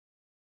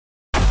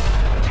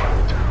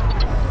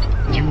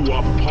You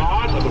are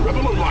part of the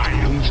Rebel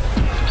Alliance.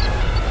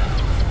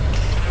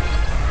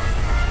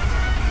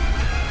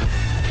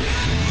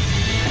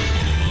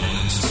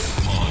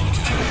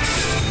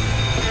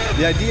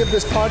 The idea of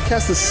this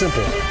podcast is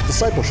simple: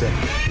 discipleship.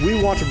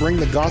 We want to bring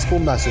the gospel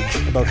message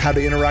about how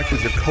to interact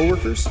with your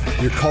coworkers,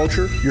 your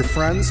culture, your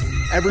friends,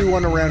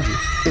 everyone around you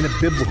in a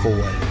biblical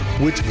way,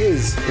 which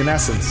is, in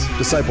essence,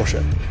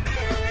 discipleship.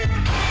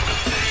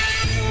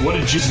 What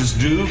did Jesus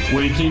do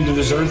when he came to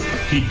this earth?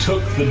 He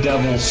took the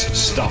devil's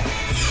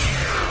stuff.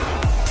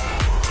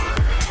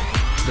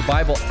 The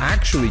Bible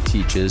actually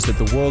teaches that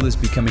the world is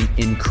becoming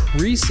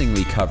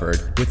increasingly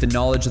covered with the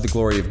knowledge of the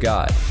glory of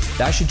God.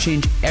 That should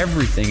change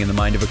everything in the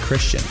mind of a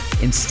Christian.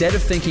 Instead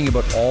of thinking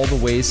about all the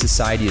ways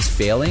society is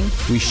failing,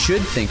 we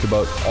should think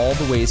about all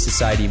the ways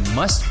society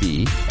must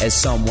be, as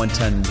Psalm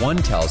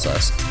 110:1 tells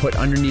us, put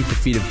underneath the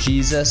feet of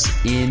Jesus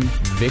in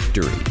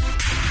victory.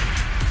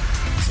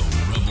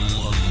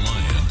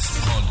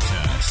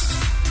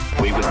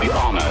 We would be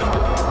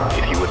honored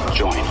if you would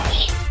join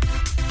us.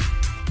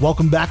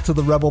 Welcome back to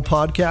the Rebel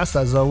Podcast.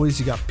 As always,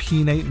 you got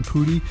P-Nate and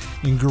Pooty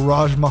in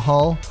Garage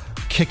Mahal,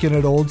 kicking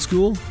it old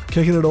school.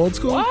 Kicking it old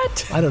school?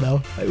 What? I don't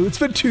know. It's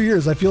been 2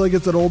 years. I feel like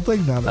it's an old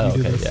thing now that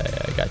we do this. Yeah,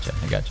 I gotcha.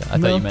 I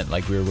thought you meant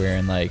like we were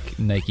wearing like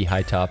Nike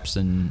high tops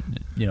and,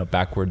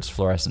 backwards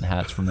fluorescent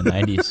hats from the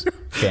 90s.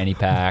 Fanny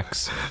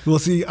packs. Well,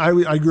 see,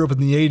 I grew up in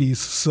the 80s,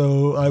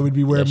 so I would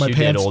be wearing my you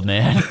pants. did, old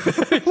man.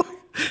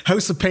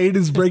 House of Pain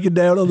is breaking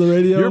down on the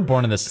radio. You were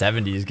born in the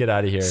 70s. Get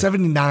out of here.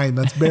 79.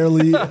 That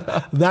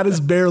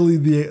is barely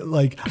the,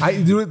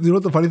 you know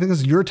what the funny thing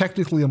is? You're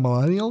technically a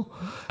millennial.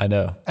 I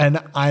know.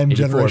 And I'm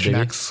 84, Generation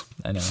baby. X.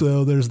 I know.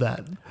 So there's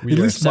that. We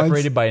are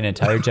separated by an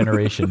entire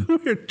generation.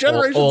 We're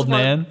generations old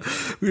apart. man.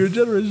 We are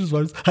generations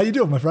apart. How you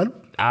doing, my friend?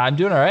 I'm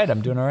doing all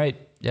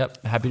right.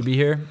 Yep. Happy to be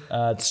here.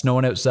 It's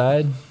snowing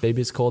outside.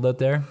 Baby, it's cold out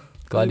there.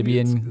 Glad to be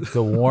in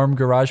the warm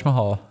Garage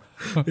Mahal.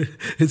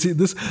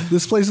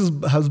 This place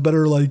has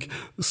better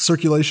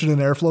circulation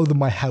and airflow than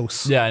my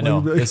house. Yeah, I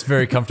know. It's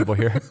very comfortable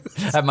here.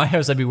 At my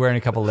house, I'd be wearing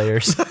a couple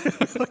layers. I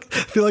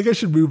feel like I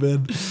should move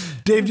in.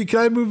 Dave, can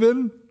I move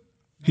in?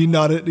 He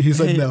nodded. He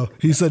said no.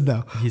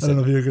 I don't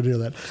know if you're going to hear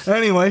that.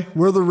 Anyway,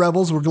 we're the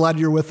Rebels. We're glad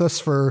you're with us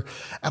for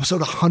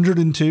episode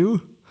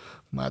 102.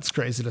 That's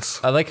craziness.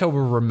 I like how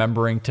we're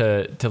remembering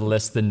to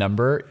list the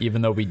number,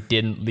 even though we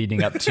didn't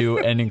leading up to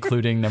and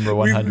including number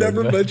 100. We've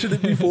never mentioned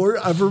it before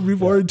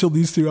until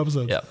these two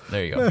episodes. Yeah,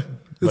 there you go.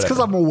 It's because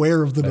I'm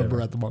aware of the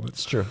number at the moment.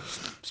 It's true.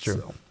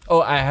 So.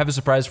 Oh, I have a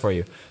surprise for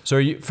you. So,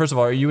 first of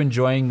all, are you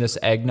enjoying this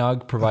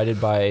eggnog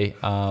provided by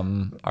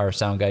our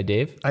sound guy,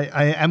 Dave?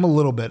 I am a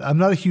little bit. I'm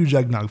not a huge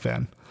eggnog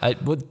fan.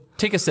 Well,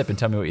 take a sip and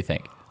tell me what you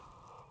think.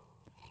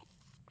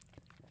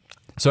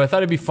 So I thought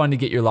it'd be fun to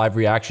get your live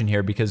reaction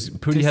here because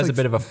Pooty has a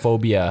bit of a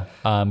phobia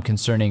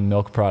concerning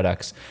milk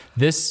products.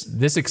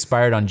 This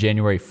expired on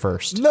January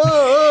 1st.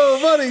 No,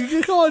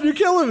 buddy, come on, you're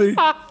killing me.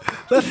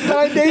 That's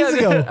 9 days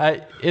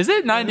ago. Is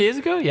it 9 days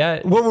ago? Yeah.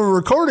 When we're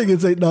recording,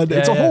 it's 8, 9 days.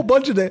 It's a whole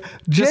bunch of days.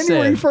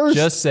 January 1st.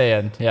 Just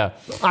saying, yeah.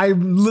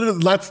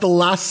 That's the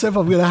last sip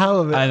I'm going to have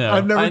of it. I know.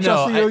 I've never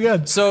trusted you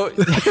again.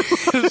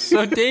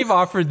 So Dave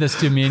offered this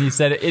to me and he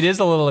said, it is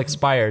a little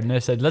expired. And I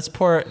said, let's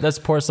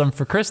pour some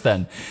for Chris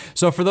then.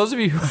 So for those of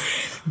you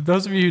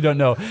who don't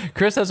know,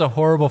 Chris has a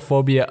horrible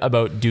phobia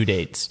about due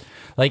dates.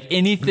 Like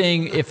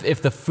anything,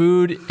 if the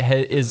food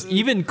is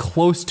even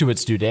close to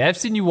its due date, I've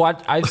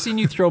seen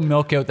you throw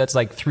milk out that's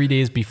like 3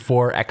 days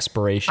before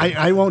expiration.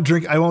 I won't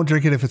drink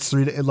it if it's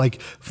 3 days.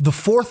 Like the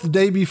fourth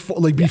day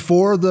before,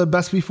 before the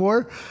best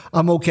before,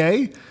 I'm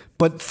okay.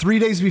 But 3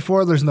 days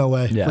before, there's no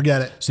way. Yeah.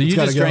 Forget it. So you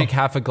just drank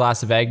half a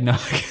glass of eggnog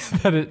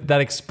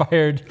that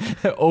expired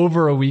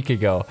over a week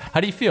ago.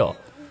 How do you feel?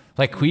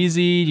 Like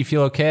queasy? Do you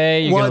feel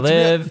okay? You're going to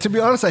live? To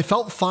be honest, I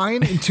felt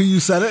fine until you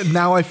said it. And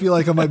now I feel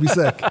like I might be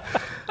sick.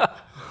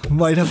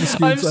 Might have the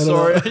scoops. I'm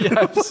sorry.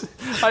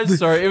 I'm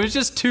sorry. It was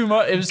just too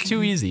much. It was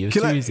too easy.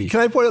 Can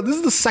I point out, this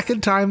is the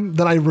second time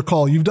that I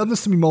recall. You've done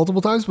this to me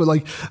multiple times, but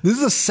this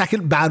is the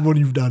second bad one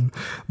you've done.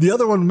 The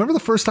other one, remember the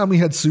first time we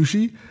had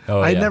sushi?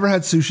 I had never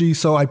had sushi,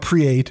 so I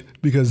pre-ate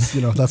because,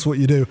 that's what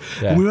you do.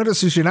 Yeah. And we went to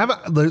sushi, and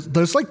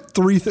there's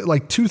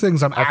two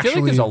things I feel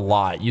like there's a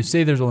lot. You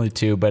say there's only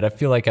two, but I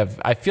feel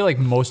like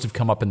most have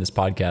come up in this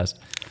podcast.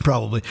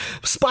 Probably.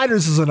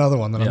 Spiders is another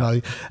one that I'm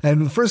not.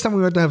 And the first time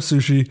we went to have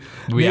sushi,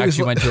 we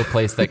actually went to a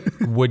place that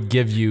would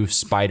give you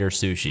spider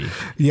sushi.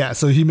 Yeah,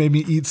 so he made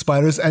me eat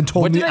spiders and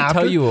told me after. What did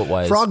I tell you it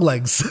was? Frog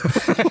legs.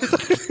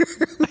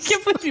 I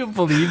can't believe you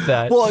believe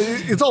that. Well,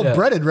 it's all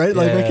breaded, right?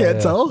 I can't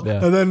tell.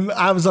 Yeah. And then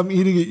as I'm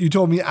eating it, you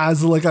told me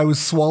as I was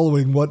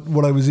swallowing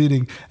what I was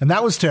eating, and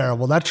that was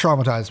terrible. That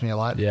traumatized me a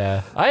lot.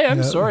 Yeah, I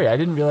am sorry. I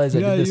didn't realize I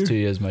did this to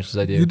you as much as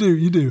I do.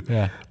 You do.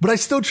 Yeah, but I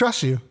still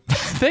trust you.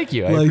 Thank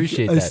you. I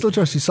appreciate that. I still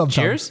trust you sometimes.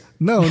 Cheers?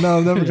 No, I'm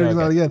never drinking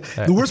that again.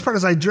 Right. The worst part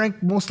is I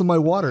drank most of my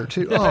water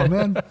too. Oh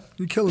man,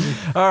 you're killing me.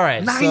 All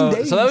right, 9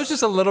 days. So that was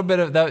just a little bit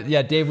of that.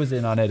 Yeah, Dave was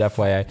in on it.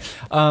 FYI.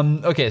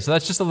 Okay, so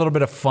that's just a little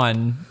bit of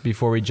fun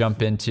before we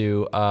jump into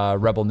into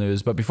Rebel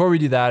News. But before we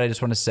do that, I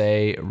just want to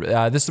say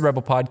this is the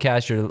Rebel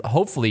Podcast.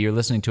 Hopefully you're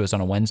listening to us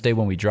on a Wednesday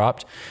when we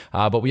dropped.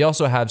 But we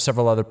also have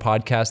several other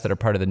podcasts that are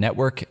part of the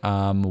network.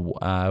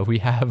 We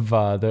have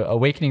the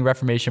Awakening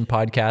Reformation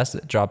podcast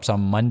that drops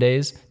on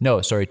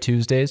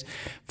Tuesdays.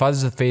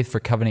 Fathers of Faith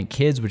for Covenant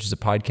Kids, which is a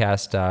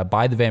podcast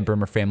by the Van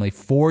Brimmer family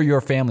for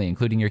your family,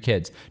 including your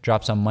kids,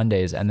 drops on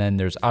Mondays. And then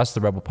there's us,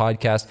 the Rebel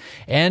Podcast.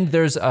 And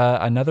there's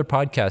another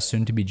podcast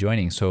soon to be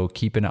joining. So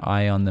keep an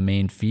eye on the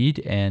main feed.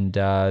 And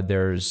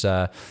there's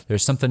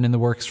something in the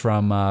works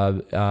from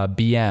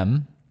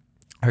BM,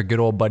 our good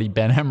old buddy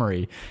Ben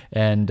Emery.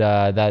 And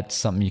that's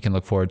something you can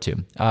look forward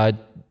to.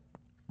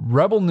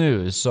 Rebel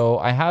News. So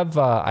I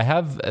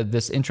have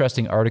this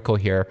interesting article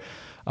here.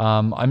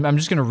 I'm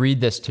just going to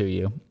read this to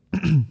you.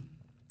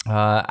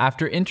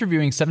 After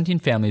interviewing 17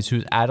 families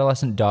whose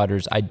adolescent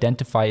daughters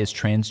identify as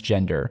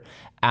transgender,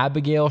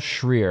 Abigail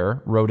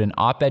Shrier wrote an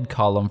op-ed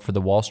column for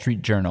the Wall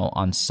Street Journal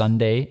on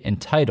Sunday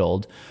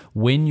entitled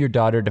 "When Your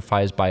Daughter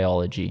Defies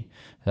Biology."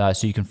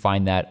 So you can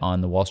find that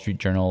on the Wall Street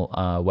Journal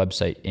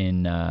website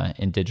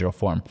in digital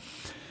form.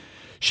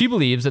 She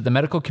believes that the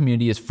medical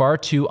community is far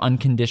too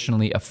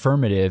unconditionally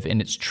affirmative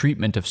in its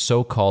treatment of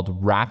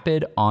so-called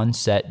rapid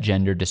onset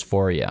gender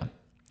dysphoria.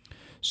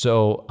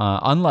 So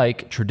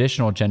unlike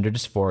traditional gender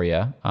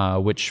dysphoria,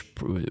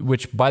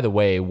 which by the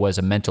way was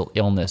a mental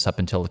illness up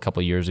until a couple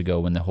of years ago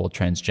when the whole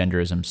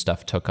transgenderism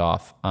stuff took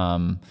off.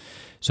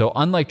 So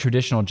unlike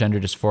traditional gender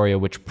dysphoria,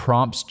 which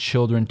prompts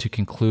children to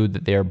conclude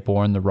that they are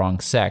born the wrong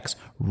sex,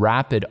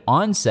 rapid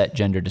onset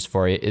gender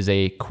dysphoria is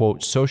a,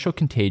 quote, social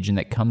contagion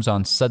that comes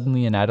on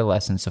suddenly in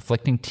adolescence,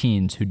 afflicting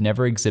teens who'd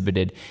never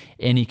exhibited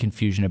any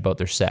confusion about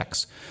their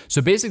sex.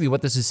 So basically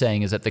what this is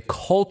saying is that the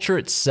culture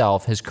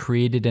itself has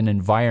created an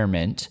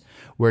environment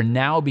where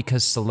now,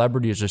 because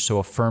celebrities are so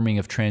affirming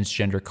of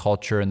transgender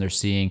culture and they're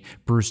seeing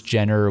Bruce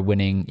Jenner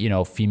winning,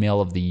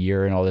 female of the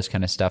year and all this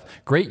kind of stuff.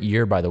 Great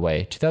year, by the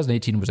way.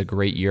 2018 was a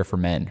great year for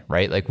men,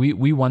 right? Like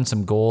we won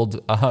some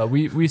gold.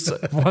 We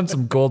won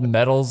some gold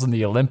medals in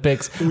the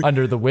Olympics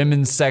under the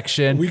women's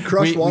section. We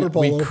crushed water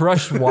polo. We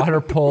crushed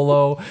water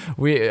polo.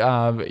 We,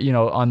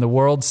 on the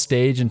world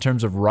stage in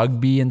terms of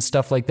rugby and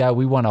stuff like that,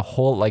 we won a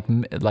whole, like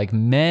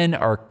men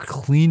are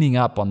cleaning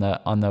up on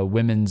the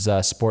women's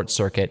sports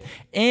circuit.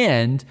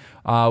 And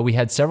we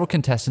had several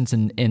contestants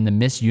in the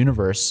Miss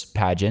Universe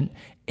pageant,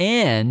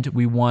 and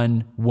we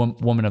won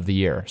Woman of the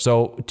Year.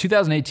 So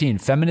 2018,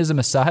 feminism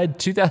aside,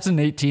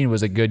 2018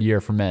 was a good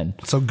year for men.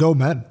 So go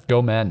men.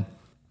 Go men.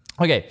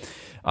 Okay.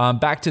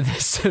 Back to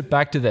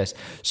this.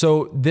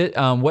 So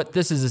what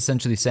this is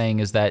essentially saying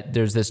is that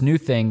there's this new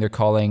thing they're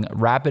calling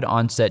rapid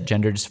onset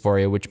gender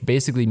dysphoria, which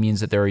basically means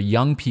that there are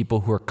young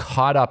people who are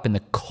caught up in the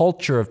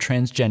culture of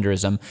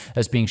transgenderism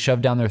that's being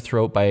shoved down their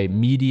throat by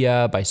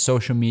media, by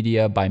social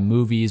media, by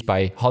movies,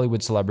 by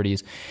Hollywood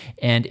celebrities.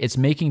 And it's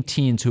making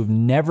teens who have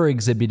never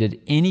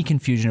exhibited any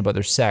confusion about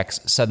their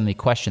sex suddenly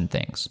question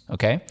things.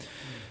 Okay.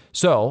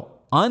 So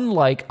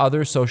unlike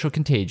other social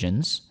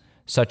contagions,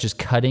 such as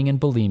cutting and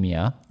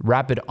bulimia,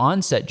 rapid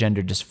onset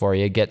gender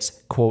dysphoria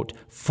gets, quote,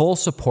 full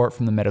support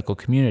from the medical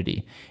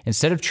community.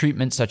 Instead of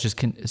treatment such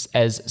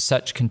as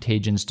such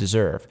contagions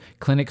deserve,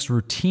 clinics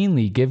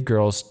routinely give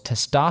girls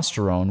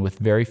testosterone with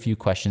very few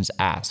questions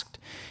asked.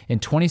 In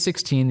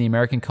 2016, the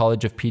American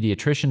College of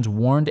Pediatricians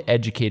warned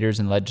educators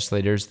and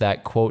legislators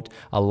that, quote,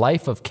 a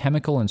life of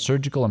chemical and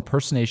surgical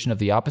impersonation of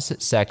the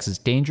opposite sex is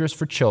dangerous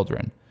for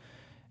children,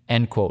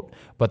 end quote.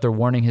 But their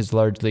warning has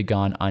largely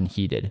gone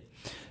unheeded.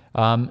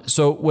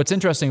 So what's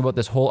interesting about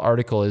this whole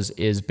article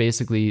is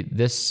basically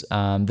this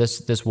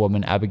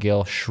woman,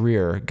 Abigail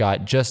Shrier,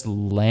 got just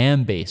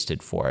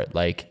lambasted for it.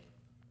 Like,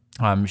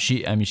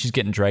 she's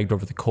getting dragged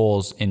over the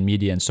coals in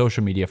media and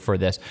social media for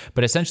this.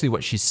 But essentially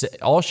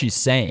all she's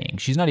saying,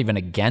 she's not even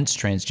against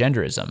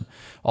transgenderism.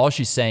 All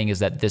she's saying is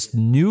that this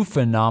new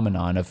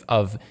phenomenon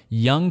of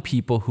young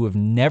people who have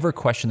never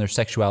questioned their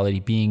sexuality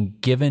being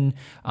given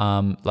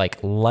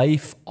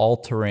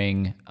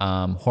life-altering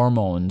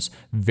hormones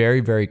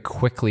very, very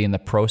quickly in the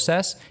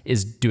process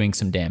is doing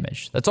some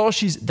damage. That's all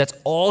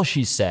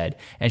she said,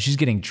 and she's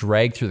getting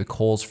dragged through the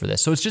coals for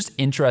this. So it's just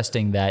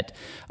interesting that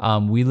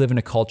we live in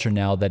a culture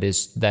now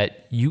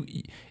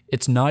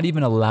it's not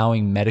even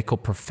allowing medical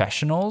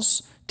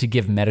professionals to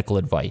give medical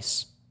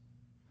advice.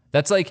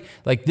 That's like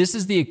this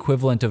is the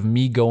equivalent of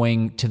me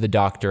going to the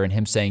doctor and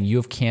him saying, you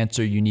have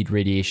cancer, you need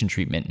radiation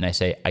treatment. And I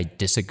say, I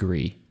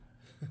disagree.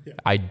 Yeah.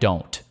 I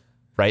don't.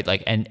 Right?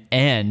 Like, and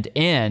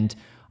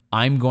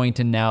I'm going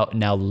to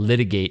now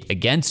litigate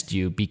against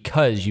you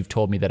because you've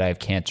told me that I have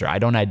cancer. I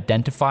don't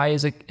identify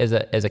as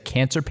a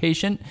cancer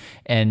patient,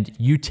 and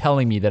you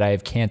telling me that I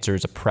have cancer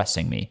is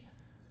oppressing me.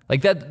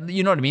 Like that,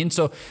 you know what I mean?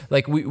 So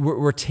like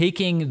we're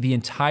taking the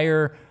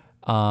entire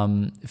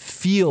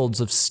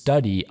fields of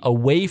study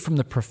away from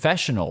the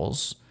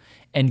professionals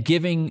and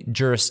giving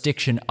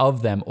jurisdiction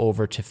of them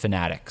over to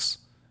fanatics.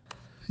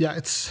 Yeah,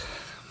 it's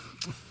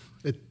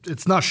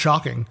not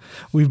shocking.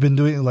 We've been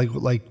doing like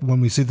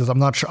when we see this, I'm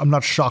not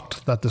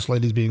shocked that this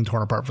lady's being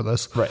torn apart for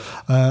this. Right.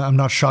 I'm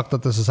not shocked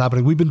that this is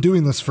happening. We've been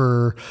doing this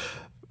for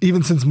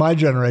even since my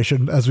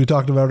generation, as we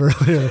talked about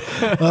earlier.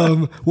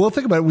 Well,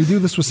 think about it. We do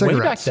this with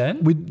cigarettes. Way back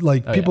then? We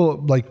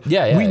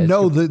we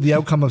know that the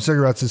outcome of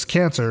cigarettes is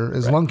cancer,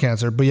 is lung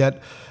cancer, but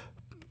yet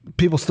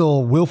people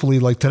still willfully,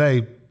 like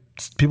today,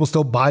 people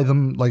still buy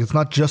them. Like, it's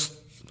not just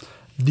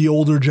the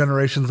older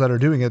generations that are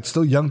doing it. It's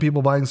still young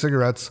people buying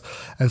cigarettes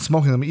and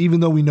smoking them,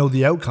 even though we know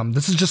the outcome.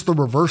 This is just the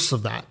reverse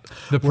of that.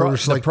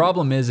 The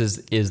problem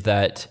is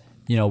that,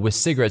 you know, with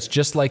cigarettes,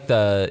 just like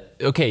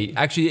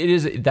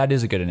actually that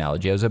is a good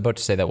analogy. I was about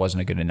to say that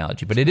wasn't a good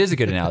analogy, but it is a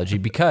good analogy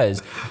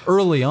because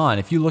early on,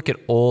 if you look at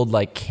old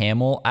like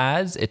Camel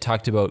ads, it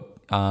talked about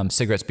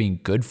cigarettes being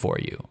good for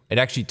you. It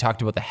actually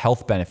talked about the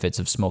health benefits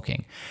of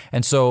smoking.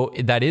 And so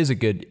that is a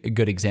good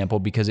example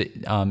because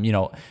it,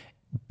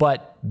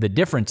 but the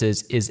difference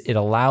is it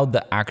allowed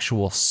the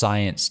actual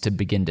science to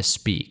begin to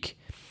speak.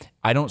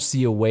 I don't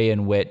see a way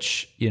in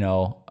which,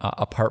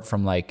 apart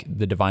from like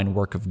the divine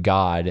work of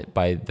God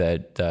by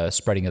the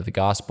spreading of the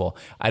gospel,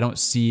 I don't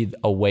see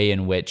a way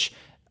in which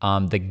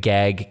the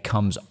gag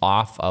comes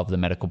off of the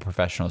medical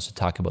professionals to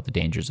talk about the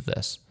dangers of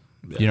this.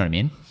 Yeah. You know what I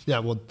mean? Yeah,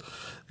 well,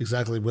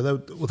 exactly.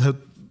 Without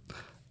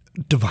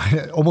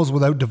divine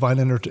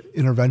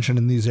intervention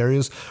in these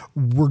areas,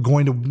 we're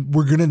going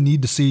to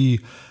need to see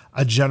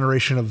a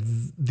generation of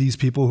these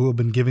people who have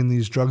been giving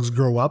these drugs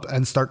grow up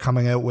and start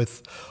coming out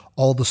with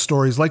all the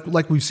stories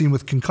like we've seen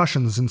with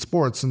concussions in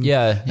sports and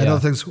other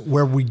things,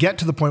 where we get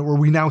to the point where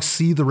we now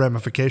see the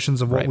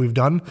ramifications of what we've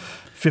done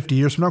 50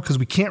 years from now, because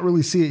we can't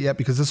really see it yet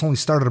because this only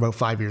started about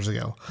 5 years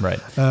ago. Right.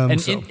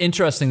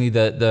 Interestingly,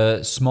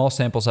 the small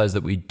sample size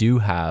that we do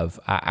have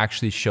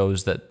actually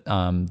shows that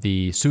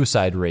the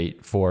suicide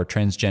rate for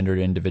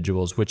transgendered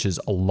individuals, which is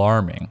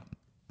alarming,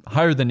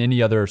 higher than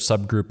any other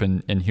subgroup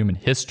in human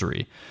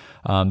history.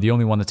 The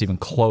only one that's even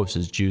close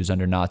is Jews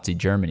under Nazi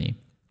Germany.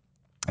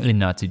 In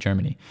Nazi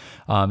Germany,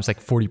 it's like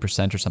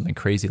 40% or something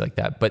crazy like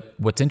that. But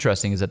what's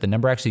interesting is that the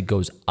number actually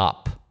goes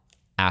up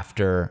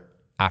after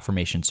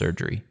affirmation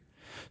surgery.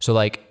 So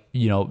like,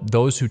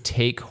 those who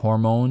take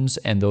hormones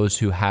and those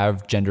who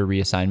have gender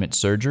reassignment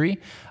surgery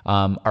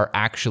are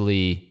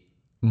actually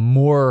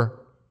more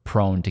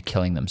prone to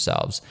killing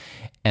themselves.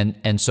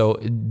 And so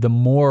the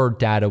more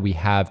data we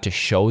have to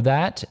show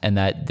that, and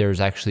that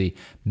there's actually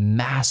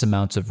mass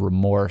amounts of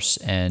remorse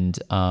and,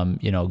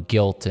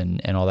 guilt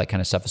and all that kind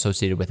of stuff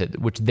associated with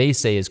it, which they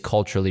say is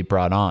culturally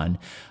brought on.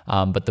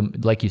 But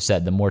like you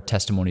said, the more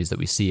testimonies that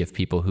we see of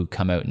people who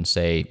come out and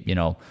say,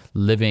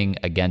 living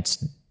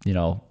against,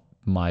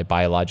 my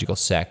biological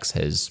sex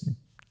has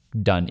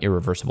done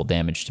irreversible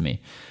damage to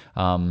me.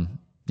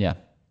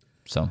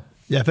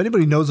 If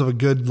anybody knows of a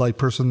good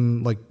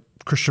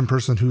Christian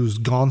person who's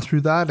gone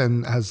through that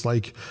and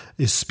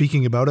is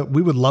speaking about it,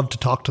 we would love to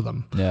talk to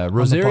them. Yeah,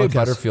 Rosaria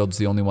Butterfield's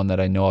the only one that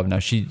I know of. Now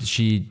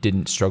she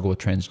didn't struggle with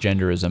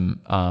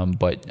transgenderism,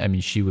 but I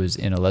mean she was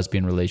in a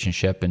lesbian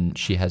relationship and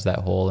she has that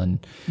whole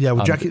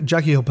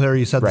Jackie Hill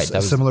Perry said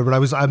similar,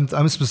 but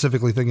I'm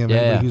specifically thinking of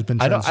anybody who's been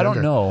transgender. I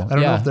don't know. I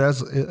don't know if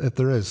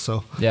there is.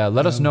 So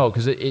let us know,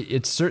 because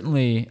it's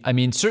certainly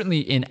even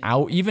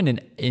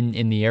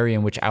in the area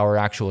in which our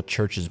actual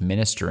church is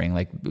ministering.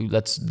 Like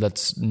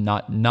let's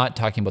not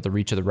talking about the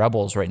reach of the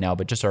rebels right now,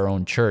 but just our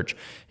own church.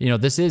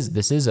 This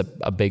is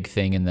a big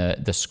thing in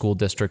the school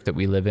district that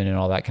we live in and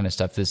all that kind of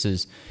stuff.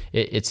 It's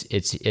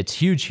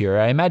huge here.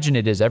 I imagine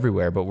it is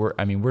everywhere, but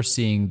we're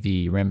seeing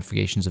the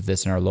ramifications of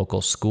this in our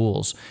local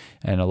schools,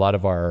 and a lot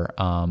of our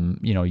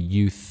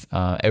youth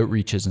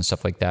outreaches and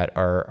stuff like that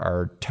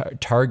are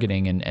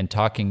targeting and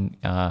talking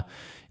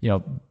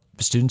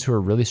students who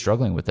are really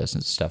struggling with this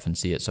and stuff and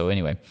see it. So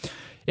anyway,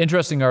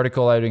 interesting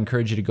article. I would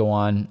encourage you to go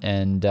on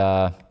and.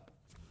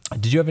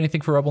 Did you have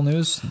anything for Rebel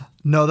News?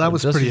 No, that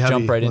was pretty heavy.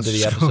 Jump right into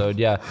the episode,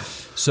 yeah.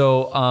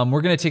 So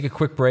we're going to take a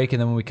quick break, and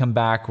then when we come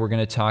back, we're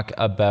going to talk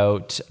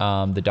about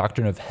the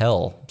doctrine of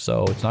hell.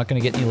 So it's not going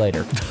to get any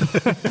lighter.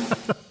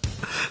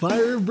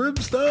 Fire and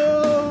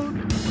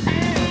brimstone!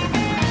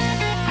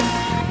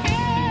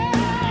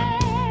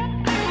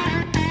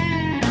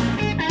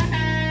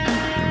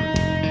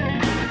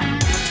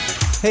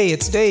 Hey,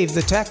 it's Dave,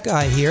 the tech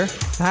guy here.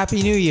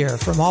 Happy New Year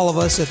from all of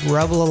us at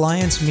Rebel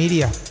Alliance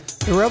Media.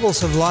 The Rebels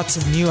have lots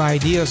of new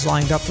ideas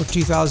lined up for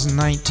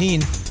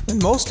 2019,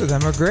 and most of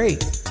them are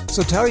great.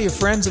 So tell your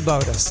friends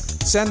about us.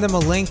 Send them a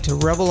link to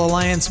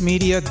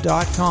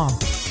rebelalliancemedia.com.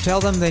 Tell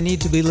them they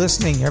need to be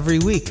listening every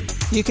week.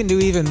 You can do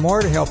even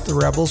more to help the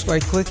Rebels by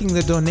clicking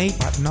the donate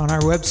button on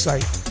our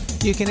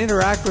website. You can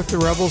interact with the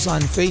Rebels on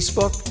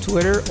Facebook,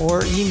 Twitter,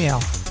 or email.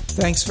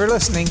 Thanks for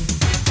listening.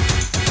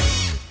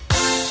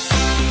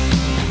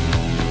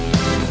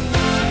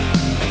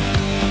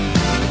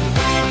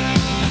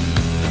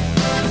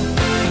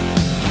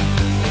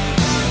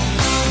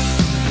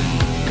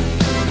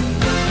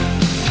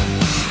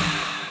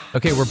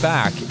 Okay, we're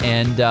back,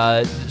 and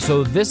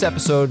so this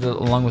episode,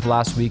 along with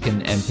last week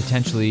and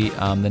potentially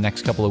the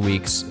next couple of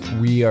weeks,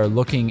 we are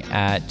looking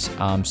at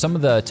some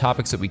of the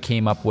topics that we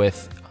came up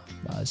with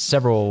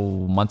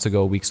several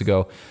weeks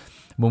ago,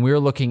 when we were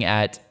looking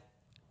at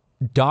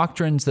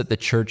doctrines that the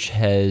church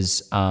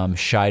has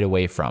shied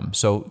away from.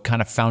 So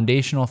kind of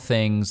foundational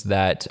things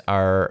that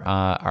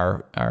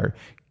are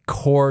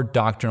core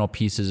doctrinal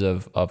pieces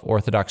of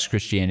Orthodox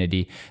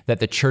Christianity that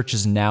the church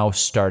is now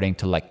starting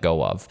to let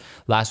go of.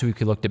 Last week,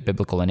 we looked at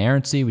biblical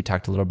inerrancy. We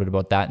talked a little bit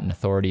about that and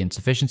authority and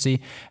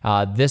sufficiency.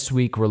 This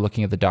week, we're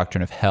looking at the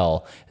doctrine of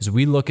hell. As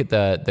we look at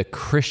the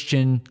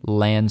Christian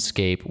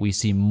landscape, we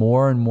see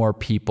more and more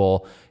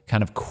people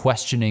kind of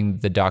questioning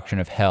the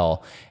doctrine of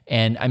hell.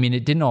 And I mean,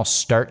 it didn't all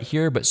start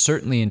here, but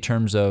certainly in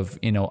terms of,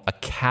 a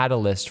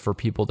catalyst for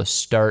people to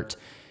start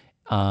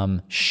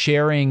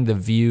sharing the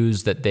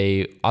views that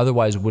they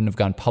otherwise wouldn't have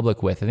gone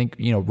public with. I think,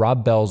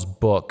 Rob Bell's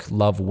book,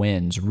 Love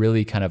Wins,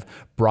 really kind of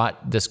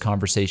brought this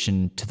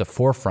conversation to the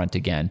forefront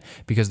again,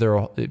 because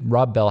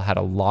Rob Bell had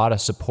a lot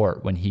of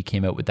support when he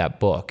came out with that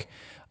book.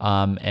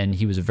 And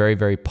he was a very,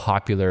 very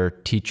popular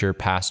teacher,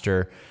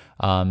 pastor.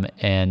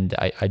 And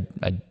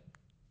I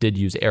did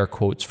use air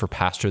quotes for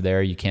pastor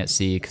there. You can't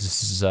see because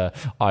this is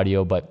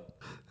audio, but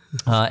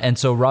and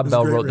so Rob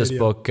Bell wrote this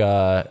book,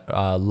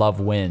 Love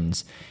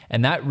Wins.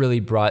 And that really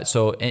brought,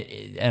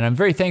 and I'm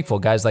very thankful,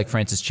 guys like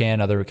Francis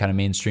Chan, other kind of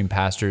mainstream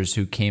pastors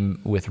who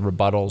came with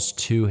rebuttals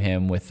to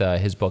him with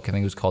his book. I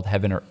think it was called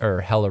Heaven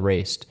or Hell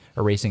Erased,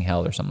 Erasing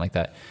Hell or something like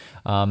that.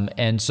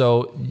 And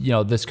so,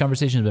 this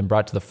conversation has been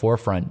brought to the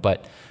forefront,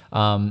 but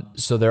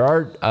so there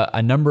are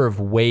a number of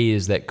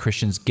ways that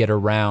Christians get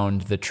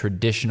around the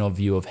traditional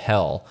view of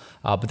hell.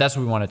 But that's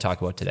what we want to talk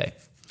about today.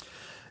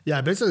 Yeah,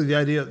 basically the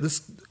idea,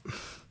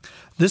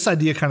 this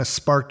idea kind of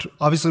sparked,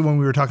 obviously, when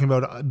we were talking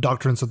about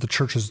doctrines that the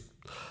church has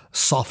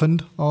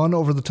softened on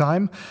over the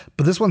time,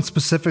 but this one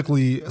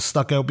specifically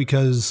stuck out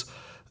because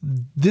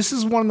this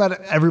is one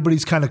that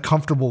everybody's kind of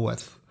comfortable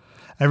with.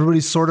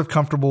 Everybody's sort of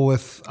comfortable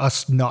with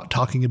us not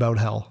talking about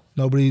hell.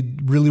 Nobody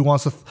really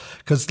wants to,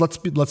 because let's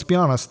be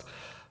honest,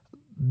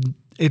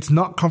 it's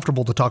not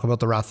comfortable to talk about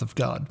the wrath of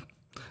God.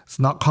 It's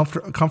not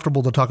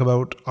comfortable to talk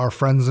about our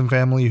friends and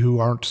family who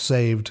aren't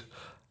saved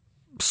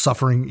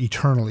suffering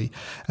eternally.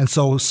 And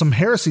so some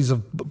heresies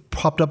have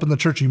popped up in the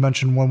church. You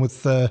mentioned one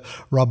with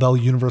Rob Bell,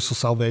 Universal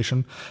Salvation.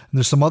 And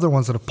there's some other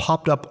ones that have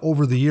popped up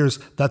over the years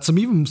that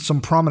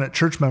some prominent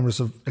church members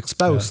have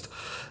espoused. Yeah.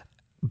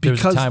 There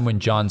was a time when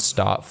John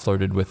Stott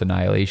flirted with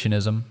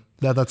annihilationism.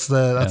 Yeah, that's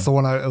the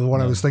one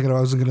I was thinking of.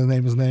 I wasn't going to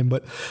name his name,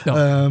 but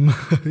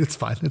it's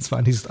fine. It's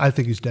fine. I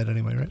think he's dead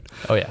anyway, right?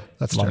 Oh yeah,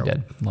 that's long terrible.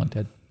 dead. Long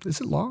dead.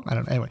 Is it long? I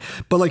don't know. Anyway,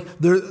 but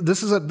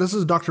this is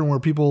a doctrine where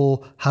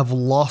people have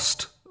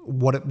lost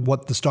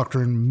what this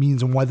doctrine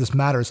means and why this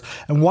matters.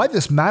 And why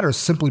this matters,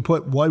 simply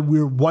put, why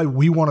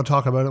we want to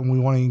talk about it and we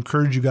want to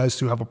encourage you guys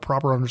to have a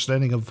proper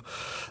understanding of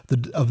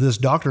this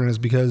doctrine is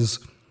because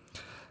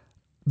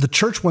the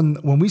church,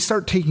 when we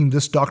start taking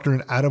this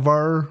doctrine out of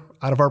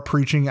our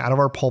preaching, out of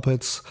our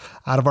pulpits,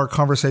 out of our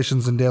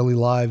conversations in daily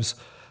lives,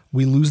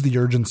 we lose the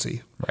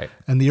urgency. Right.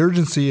 And the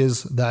urgency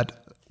is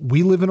that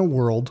we live in a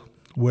world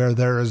where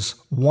there is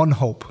one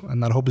hope,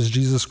 and that hope is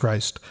Jesus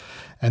Christ.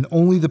 And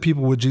only the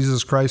people with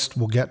Jesus Christ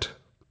will get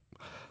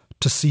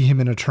to see him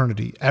in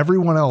eternity.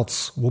 Everyone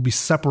else will be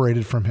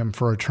separated from him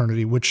for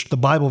eternity, which the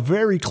Bible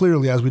very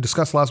clearly, as we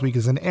discussed last week,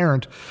 is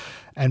inerrant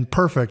and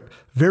perfect,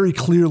 very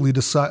clearly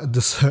points out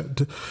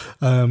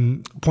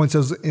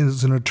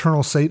is an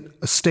eternal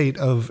state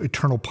of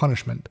eternal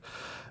punishment,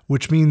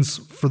 which means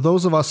for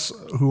those of us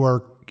who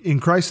are in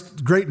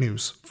Christ, great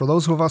news. For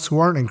those of us who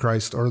aren't in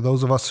Christ, or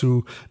those of us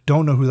who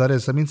don't know who that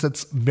is, that means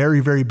that's very,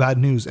 very bad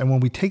news. And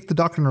when we take the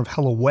doctrine of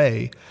hell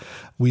away,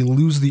 we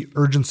lose the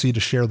urgency to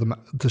share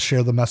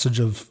the message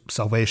of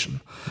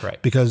salvation.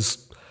 Right.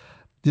 Because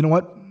you know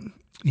what?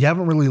 You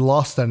haven't really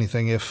lost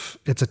anything if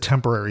it's a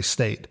temporary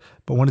state.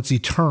 But when it's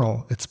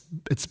eternal, it's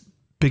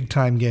big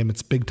time game.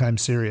 It's big time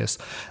serious.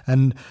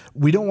 And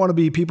we don't want to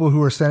be people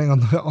who are standing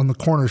on the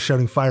corners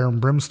shouting fire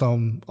and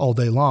brimstone all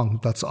day long.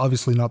 That's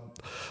obviously not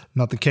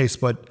the case,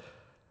 but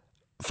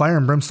fire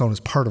and brimstone is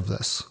part of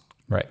this.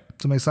 Right.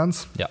 Does it make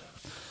sense? Yeah.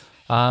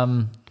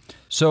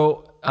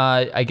 So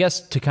I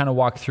guess to kind of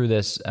walk through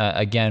this,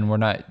 again, we're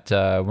not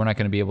going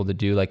to be able to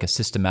do like a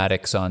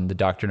systematics on the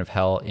doctrine of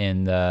hell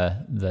in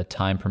the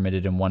time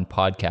permitted in one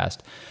podcast.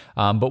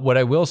 But what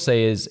I will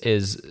say is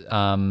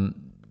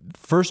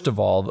first of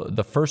all,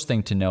 the first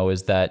thing to know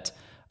is that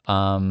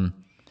the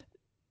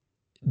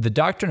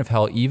doctrine of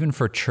hell, even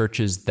for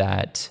churches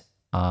that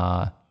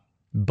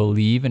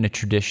believe in a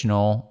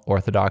traditional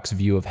Orthodox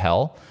view of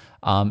hell,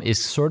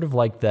 is sort of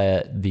like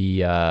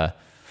the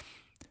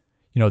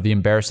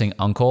embarrassing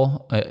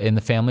uncle in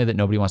the family that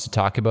nobody wants to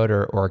talk about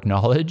or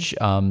acknowledge.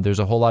 There's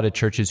a whole lot of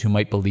churches who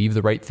might believe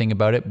the right thing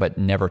about it, but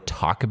never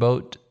talk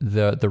about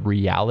the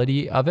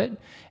reality of it.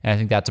 And I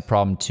think that's a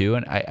problem too.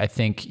 And I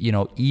think,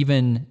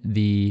 even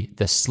the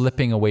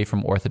slipping away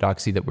from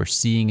orthodoxy that we're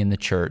seeing in the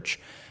church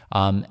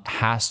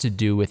has to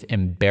do with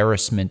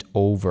embarrassment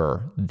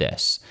over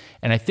this.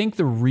 And I think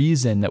the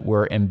reason that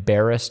we're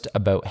embarrassed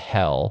about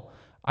hell,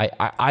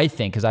 I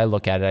think, as I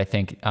look at it, I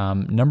think,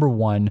 number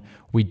one,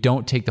 we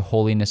don't take the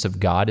holiness of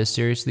God as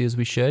seriously as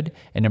we should.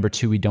 And number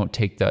two, we don't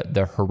take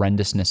the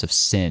horrendousness of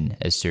sin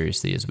as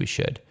seriously as we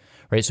should.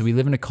 right? So we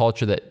live in a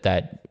culture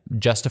that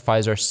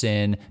justifies our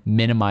sin,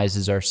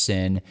 minimizes our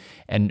sin,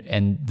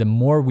 and the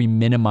more we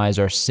minimize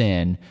our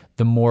sin,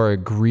 the more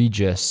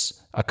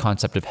egregious a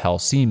concept of hell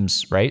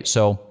seems, right?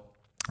 So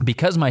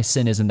because my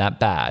sin isn't that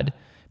bad,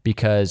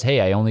 because,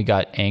 hey, I only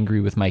got angry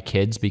with my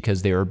kids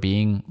because they were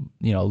being,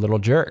 little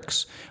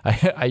jerks.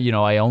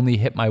 I only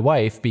hit my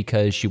wife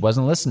because she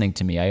wasn't listening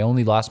to me. I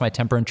only lost my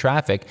temper in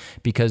traffic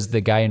because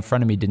the guy in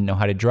front of me didn't know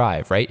how to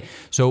drive, right?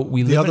 So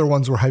the other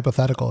ones were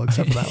hypothetical,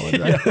 except for that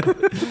one,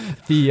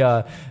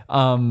 right?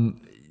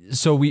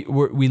 So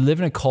we live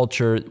in a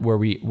culture where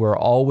we're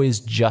always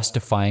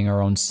justifying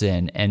our own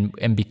sin,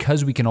 and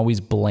because we can always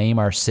blame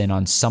our sin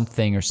on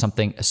something or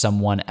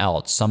someone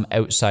else, some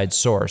outside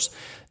source,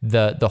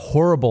 the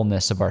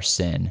horribleness of our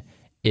sin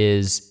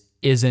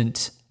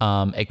isn't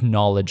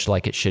acknowledged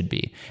like it should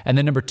be. And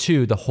then number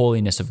two, the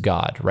holiness of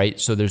God, right?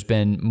 So there's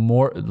been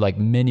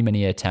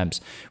many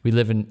attempts. We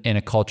live in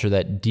a culture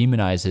that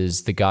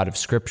demonizes the God of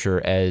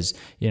Scripture as,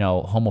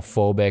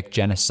 homophobic,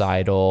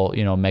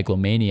 genocidal,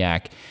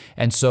 megalomaniac.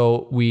 And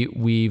so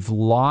we've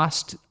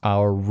lost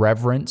our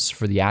reverence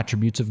for the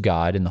attributes of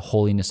God and the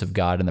holiness of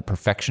God and the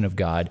perfection of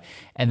God.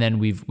 And then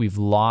we've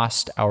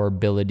lost our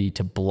ability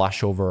to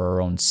blush over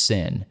our own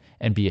sin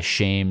and be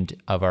ashamed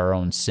of our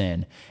own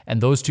sin. And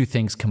those two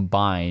things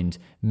combined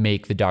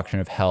make the doctrine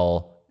of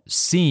hell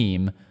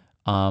seem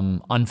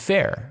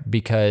unfair,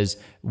 because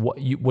what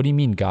do you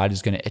mean God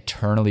is going to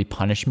eternally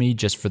punish me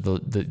just for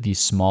these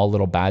small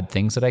little bad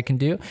things that I can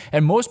do?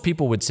 And most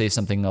people would say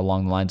something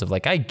along the lines of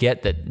I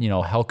get that,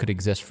 hell could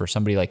exist for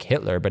somebody like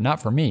Hitler, but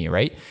not for me,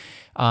 right?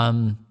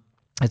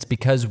 It's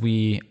because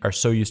we are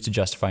so used to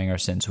justifying our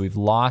sins. So we've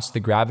lost the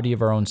gravity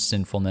of our own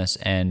sinfulness,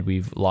 and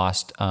we've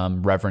lost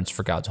reverence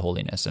for God's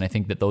holiness. And I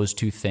think that those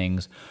two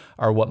things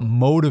are what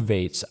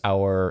motivates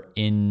our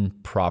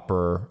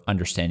improper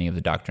understanding of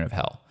the doctrine of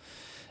hell.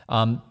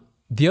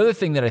 The other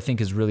thing that I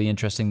think is really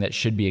interesting that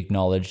should be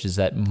acknowledged is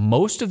that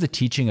most of the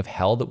teaching of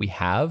hell that we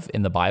have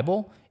in the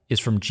Bible is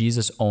from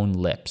Jesus' own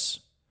lips.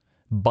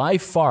 By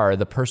far,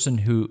 the person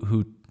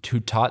who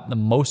taught the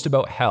most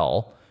about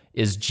hell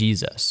is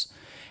Jesus.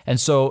 And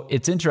so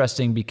it's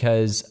interesting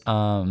because,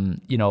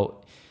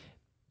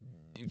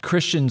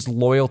 Christians'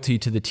 loyalty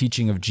to the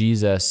teaching of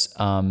Jesus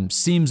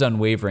seems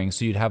unwavering.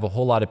 So you'd have a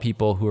whole lot of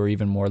people who are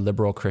even more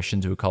liberal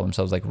Christians who would call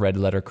themselves like red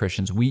letter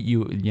Christians.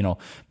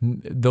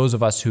 Those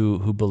of us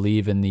who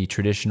believe in the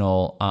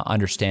traditional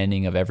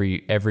understanding of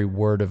every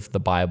word of the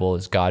Bible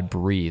is God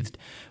breathed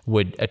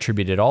would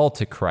attribute it all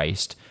to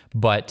Christ.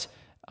 But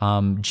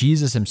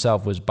Jesus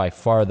himself was by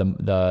far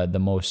the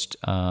most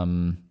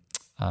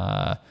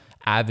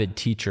avid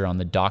teacher on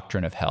the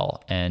doctrine of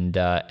hell. And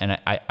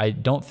I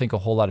don't think a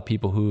whole lot of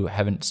people who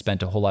haven't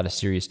spent a whole lot of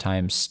serious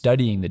time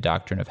studying the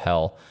doctrine of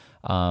hell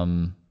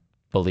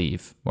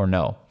believe or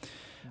know.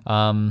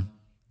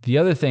 The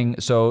other thing,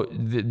 so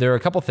there are a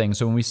couple things.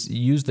 So when we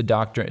use the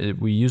doctrine,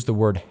 we use the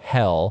word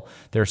hell,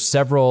 there are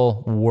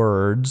several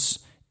words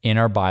in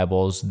our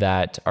Bibles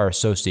that are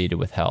associated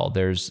with hell.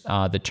 There's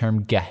the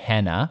term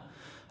Gehenna,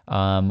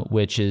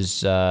 which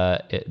is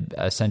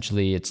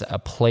essentially it's a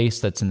place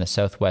that's in the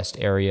southwest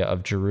area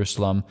of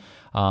Jerusalem,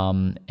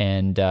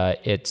 and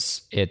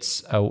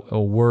it's a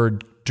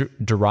word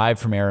derived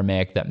from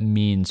Aramaic that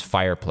means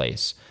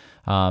fireplace.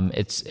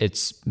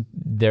 It's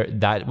there.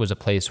 That was a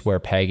place where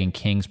pagan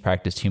kings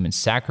practiced human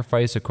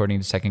sacrifice,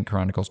 according to 2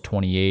 Chronicles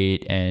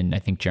 28 and I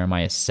think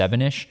Jeremiah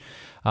 7-ish.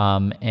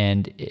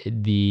 And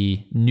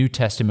the New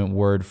Testament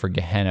word for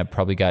Gehenna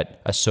probably got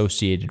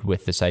associated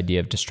with this idea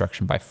of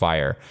destruction by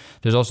fire.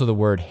 There's also the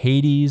word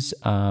Hades,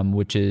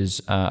 which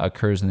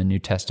occurs in the New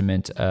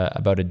Testament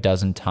about a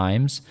dozen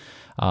times,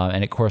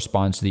 and it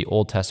corresponds to the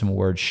Old Testament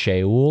word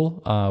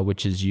Sheol,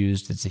 which is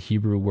used. It's a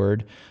Hebrew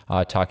word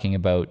talking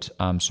about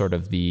sort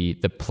of the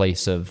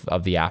place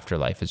of the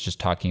afterlife. It's just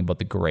talking about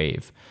the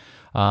grave.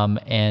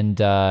 And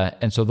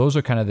so those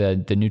are kind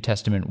of the New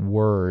Testament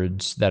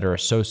words that are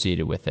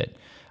associated with it.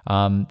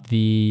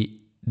 The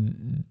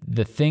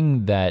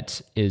thing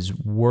that is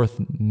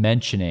worth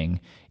mentioning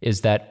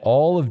is that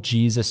all of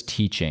Jesus'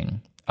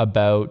 teaching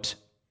about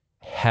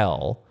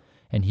hell,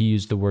 and he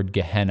used the word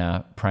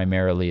Gehenna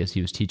primarily as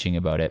he was teaching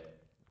about it,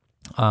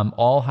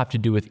 all have to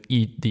do with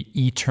the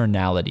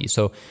eternality.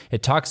 So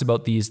it talks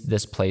about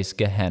this place,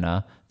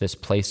 Gehenna, this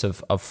place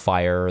of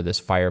fire, or this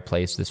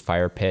fireplace, this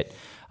fire pit,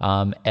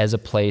 as a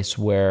place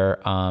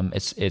where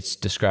it's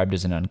described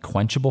as an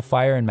unquenchable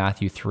fire in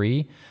Matthew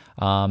 3.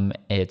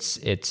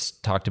 It's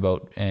talked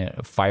about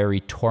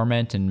fiery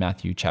torment in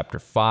Matthew chapter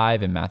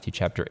 5 and Matthew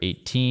chapter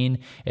 18.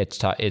 It's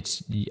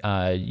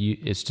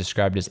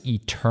described as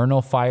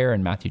eternal fire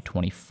in Matthew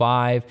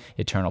 25,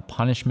 eternal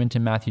punishment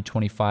in Matthew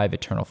 25,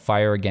 eternal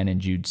fire again in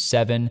Jude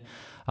 7.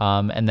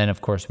 And then,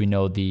 of course, we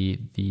know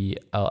the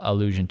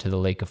allusion to the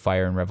lake of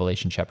fire in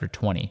Revelation chapter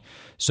 20.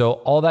 So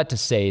all that to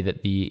say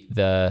that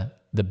the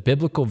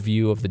biblical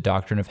view of the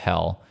doctrine of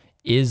hell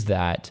is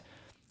that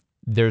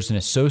there's an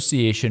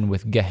association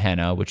with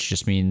Gehenna, which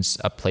just means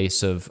a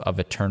place of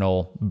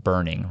eternal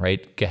burning,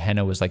 right?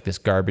 Gehenna was like this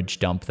garbage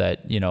dump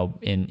that,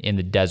 in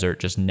the desert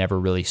just never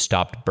really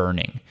stopped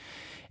burning.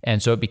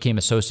 And so it became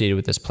associated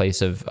with this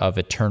place of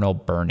eternal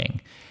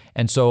burning.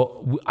 And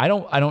so I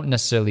don't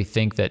necessarily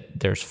think that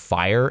there's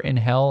fire in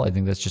hell. I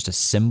think that's just a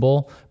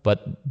symbol.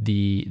 But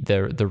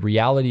the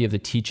reality of the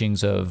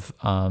teachings of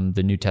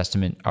the New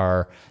Testament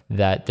are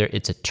that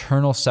it's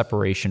eternal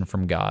separation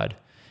from God,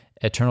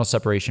 eternal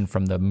separation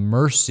from the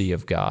mercy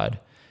of God.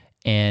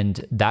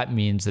 And that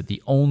means that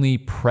the only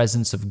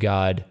presence of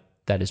God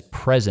that is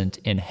present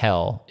in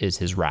hell is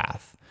his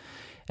wrath.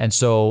 And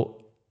so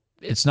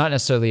it's not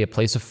necessarily a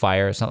place of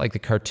fire. It's not like the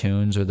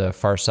cartoons or the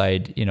Far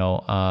Side,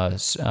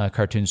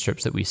 cartoon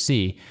strips that we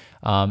see.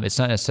 It's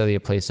not necessarily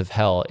a place of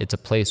hell. It's a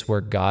place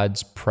where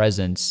God's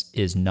presence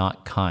is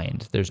not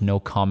kind. There's no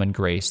common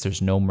grace.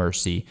 There's no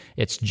mercy.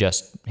 It's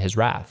just his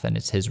wrath, and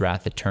it's his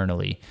wrath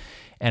eternally.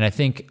 And I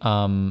think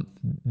I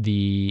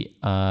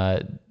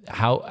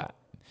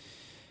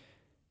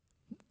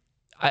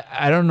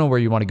don't know where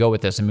you want to go with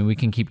this. I mean, we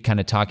can keep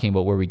kind of talking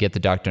about where we get the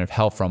doctrine of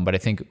hell from, but I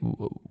think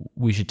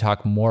we should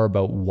talk more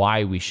about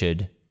why we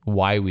should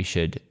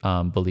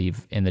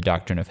believe in the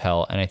doctrine of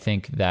hell. And I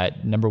think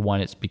that number one,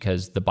 it's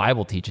because the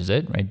Bible teaches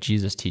it, right?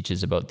 Jesus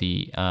teaches about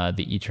the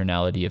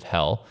eternality of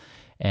hell,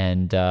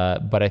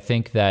 but I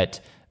think that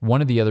one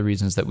of the other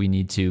reasons that we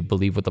need to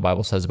believe what the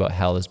Bible says about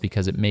hell is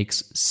because it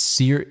makes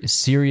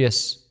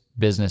serious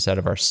business out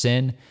of our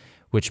sin,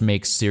 which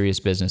makes serious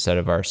business out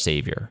of our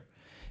Savior.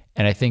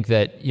 And I think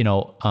that,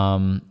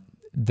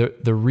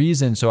 the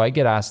reason, so I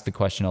get asked the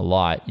question a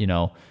lot,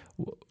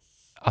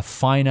 a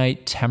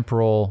finite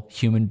temporal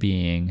human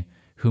being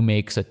who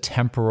makes a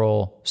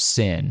temporal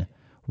sin,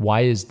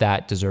 why is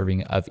that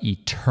deserving of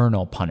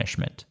eternal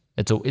punishment?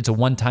 It's a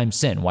one-time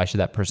sin. Why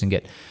should that person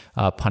get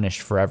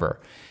punished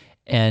forever?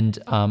 And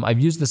I've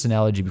used this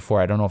analogy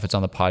before. I don't know if it's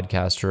on the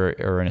podcast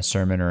or in a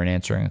sermon or in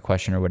answering a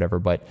question or whatever,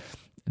 but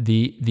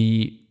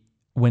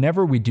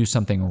whenever we do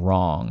something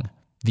wrong,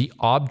 the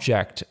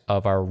object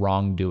of our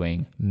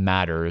wrongdoing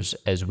matters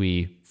as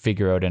we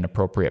figure out an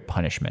appropriate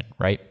punishment,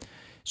 right?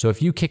 So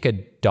if you kick a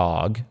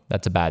dog,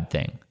 that's a bad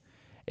thing.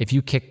 If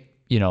you kick,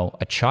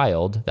 a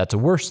child, that's a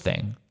worse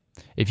thing.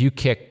 If you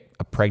kick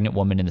a pregnant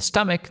woman in the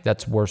stomach,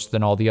 that's worse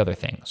than all the other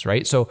things,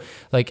 right? So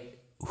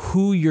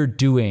who you're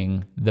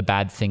doing the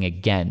bad thing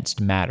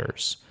against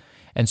matters.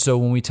 And so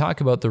when we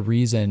talk about the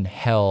reason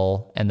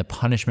hell and the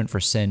punishment for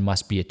sin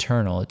must be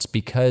eternal, it's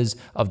because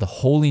of the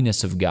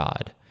holiness of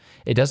God.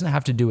 It doesn't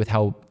have to do with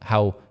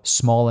how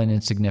small and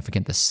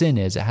insignificant the sin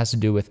is. It has to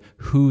do with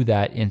who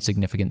that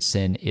insignificant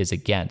sin is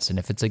against. And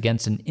if it's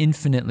against an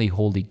infinitely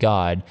holy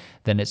God,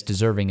 then it's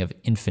deserving of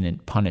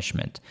infinite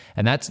punishment.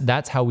 And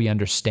that's how we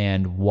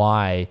understand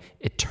why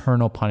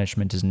eternal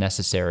punishment is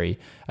necessary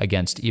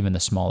against even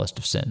the smallest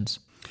of sins.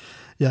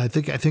 Yeah, I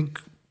think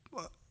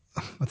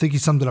you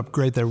summed it up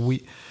great there. You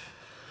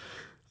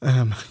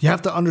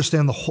have to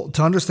understand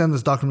to understand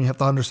this doctrine, you have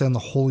to understand the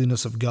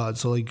holiness of God.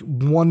 So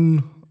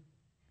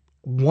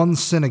one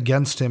sin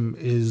against him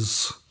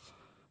is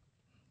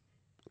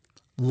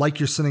like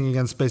you're sinning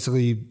against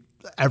basically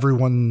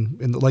everyone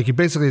it's like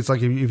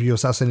if you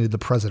assassinated the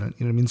president,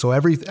 you know what I mean? So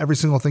every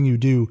single thing you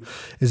do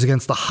is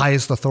against the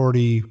highest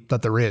authority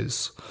that there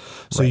is.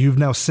 So You've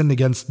now sinned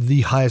against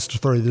the highest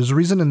authority. There's a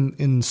reason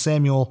in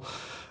Samuel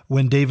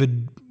when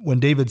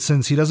David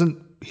sins, he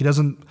isn't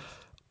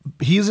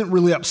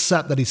really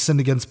upset that he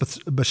sinned against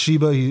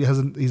Bathsheba.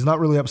 He's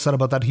not really upset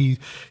about that.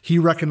 He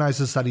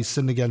recognizes that he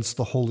sinned against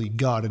the holy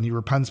God, and he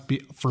repents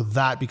for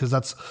that, because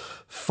that's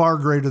far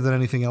greater than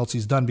anything else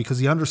he's done, because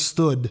he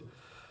understood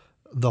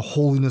the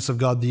holiness of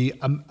God, the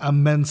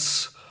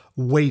immense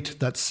weight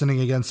that sinning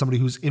against somebody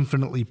who's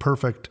infinitely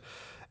perfect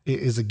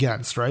is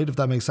against, right? If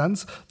that makes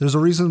sense. There's a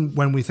reason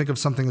when we think of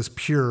something as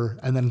pure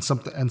and then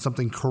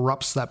something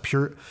corrupts that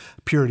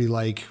purity,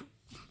 like,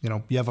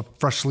 you have a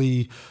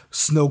freshly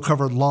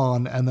snow-covered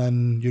lawn, and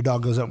then your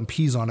dog goes out and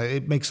pees on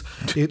it.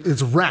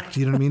 It's wrecked.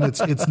 You know what I mean?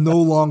 It's no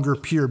longer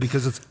pure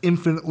because it's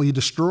infinitely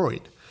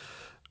destroyed.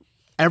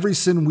 Every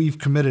sin we've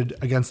committed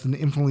against an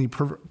infinitely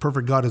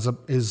perfect God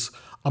is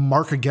a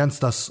mark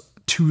against us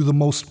to the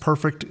most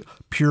perfect,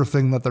 pure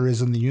thing that there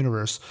is in the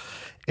universe.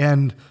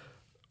 And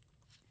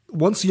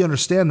once you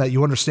understand that,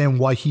 you understand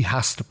why he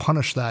has to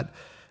punish that.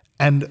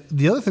 And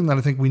the other thing that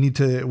I think we need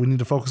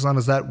to focus on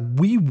is that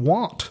we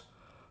want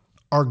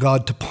our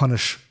God to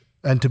punish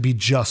and to be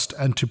just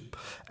and to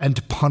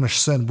punish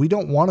sin. We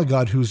don't want a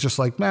God who's just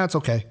like, nah, it's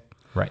okay.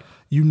 Right.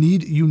 You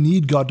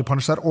need God to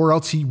punish that, or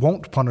else he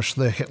won't punish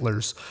the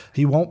Hitlers.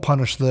 He won't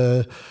punish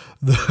the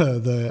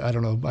I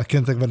don't know, I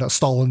can't think of it.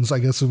 Stalin's, I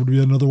guess it would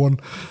be another one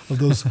of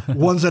those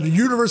ones that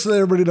universally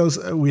everybody knows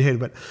we hate.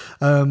 But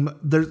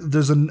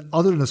there's an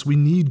otherness. We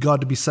need God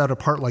to be set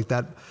apart like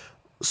that,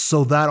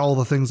 so that all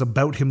the things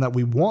about him that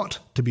we want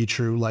to be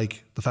true,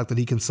 like the fact that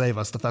he can save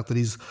us, the fact that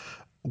he's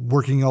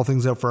working all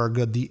things out for our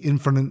good, the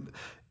infinite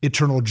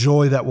eternal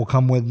joy that will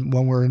come when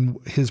we're in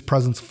his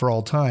presence for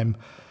all time.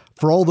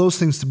 For all those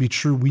things to be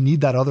true, we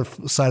need that other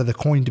side of the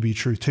coin to be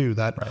true too,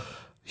 that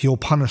he will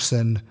punish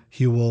sin.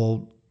 He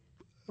will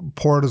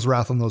pour out his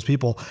wrath on those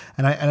people.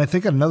 And I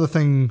think another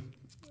thing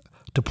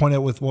to point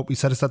out with what we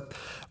said is that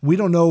we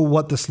don't know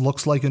what this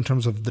looks like in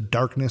terms of the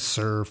darkness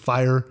or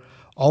fire.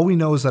 All we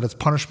know is that it's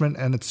punishment,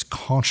 and it's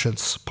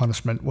conscience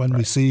punishment. When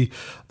we see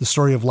the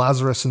story of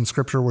Lazarus in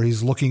Scripture where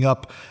he's looking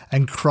up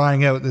and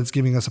crying out, it's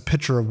giving us a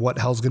picture of what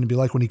hell's going to be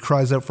like when he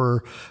cries out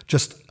for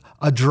just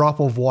a drop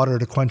of water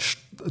to quench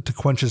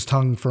his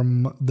tongue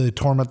from the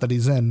torment that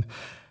he's in.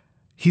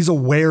 He's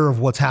aware of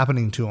what's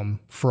happening to him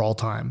for all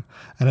time.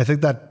 And I think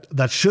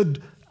that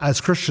should,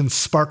 as Christians,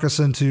 spark us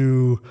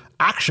into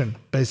action,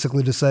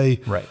 basically to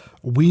say,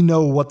 we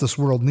know what this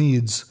world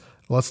needs.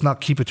 Let's not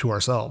keep it to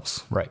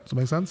ourselves. Right. Does that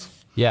make sense?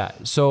 Yeah.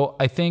 So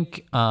I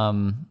think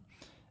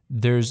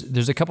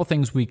there's a couple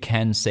things we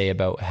can say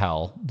about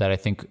hell that I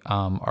think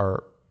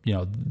are,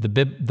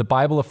 the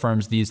Bible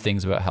affirms these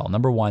things about hell.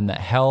 Number one, that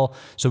hell,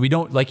 so we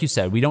don't, like you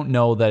said, we don't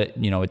know that,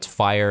 it's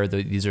fire.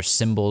 These are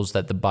symbols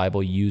that the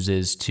Bible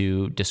uses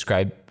to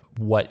describe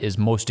what is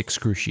most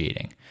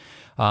excruciating.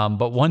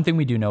 But one thing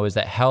we do know is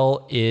that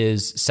hell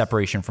is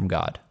separation from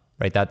God.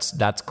 Right,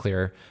 that's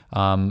clear.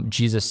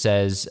 Jesus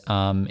says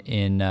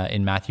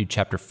in Matthew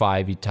chapter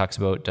 5, he talks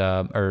about,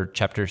 or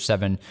chapter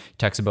 7, he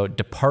talks about,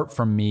 "Depart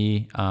from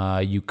me,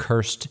 you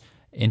cursed,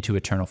 into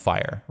eternal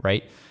fire."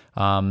 Right,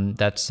 in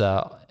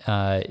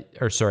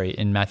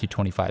Matthew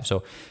 25.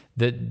 So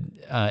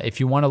if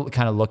you want to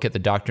kind of look at the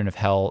doctrine of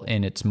hell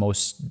in its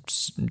most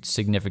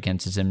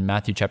significance, is in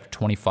Matthew chapter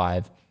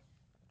 25,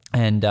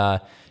 and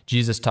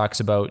Jesus talks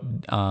about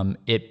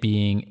it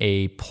being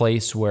a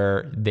place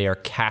where they are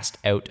cast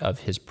out of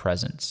his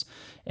presence.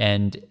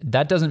 And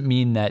that doesn't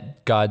mean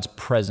that God's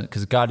present,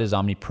 because God is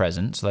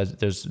omnipresent. So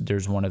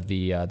there's one of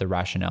the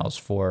rationales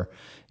for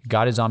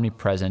God is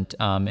omnipresent.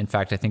 In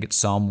fact, I think it's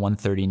Psalm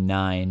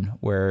 139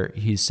 where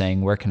he's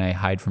saying, "Where can I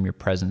hide from your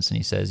presence?" And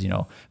he says,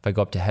 if I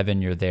go up to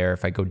heaven, you're there.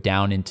 If I go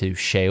down into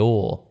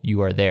Sheol,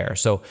 you are there.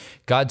 So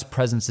God's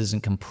presence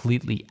isn't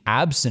completely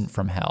absent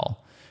from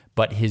hell,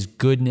 but his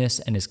goodness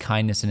and his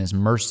kindness and his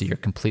mercy are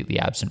completely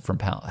absent from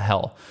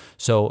hell.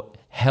 So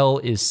hell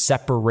is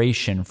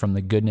separation from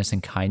the goodness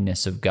and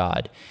kindness of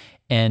God.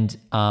 And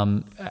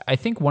I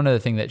think one other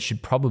thing that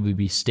should probably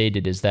be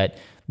stated is that,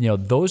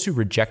 those who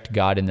reject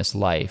God in this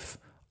life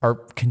are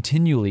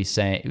continually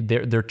saying,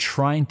 they're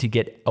trying to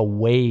get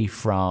away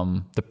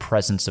from the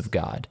presence of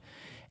God.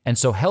 And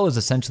so hell is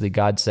essentially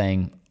God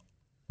saying,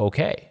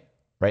 okay,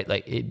 right?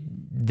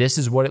 This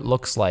is what it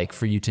looks like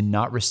for you to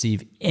not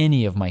receive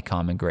any of my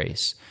common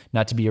grace,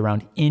 not to be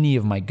around any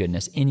of my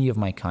goodness, any of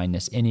my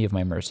kindness, any of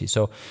my mercy.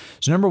 So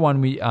number one,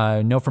 we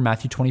know from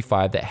Matthew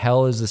 25 that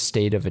hell is a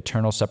state of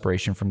eternal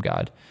separation from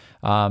God.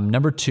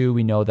 Number two,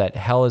 we know that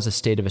hell is a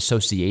state of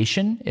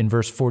association. In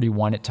verse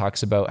 41, it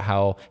talks about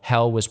how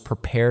hell was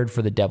prepared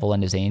for the devil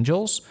and his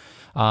angels.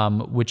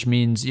 Which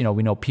means,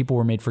 we know people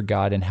were made for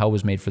God and hell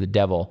was made for the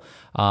devil.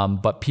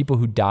 But people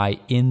who die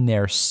in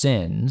their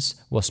sins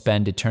will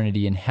spend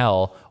eternity in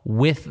hell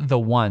with the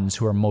ones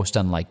who are most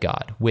unlike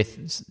God,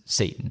 with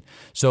Satan.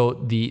 So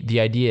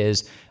the idea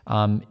is,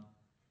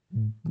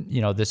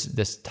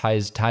 this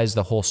ties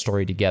the whole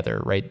story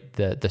together, right?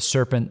 The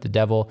serpent, the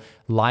devil,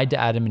 lied to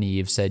Adam and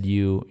Eve, said,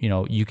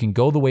 you can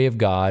go the way of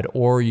God,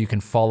 or you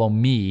can follow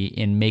me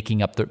in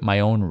making up my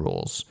own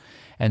rules.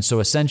 And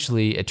so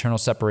essentially, eternal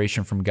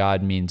separation from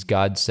God means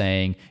God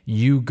saying,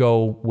 you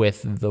go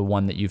with the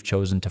one that you've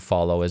chosen to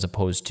follow as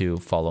opposed to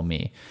follow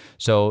me.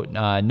 So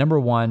number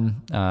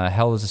one,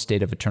 hell is a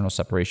state of eternal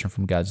separation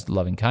from God's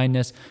loving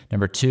kindness.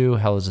 Number two,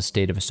 hell is a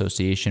state of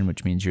association,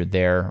 which means you're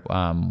there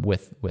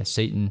with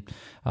Satan.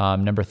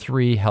 Number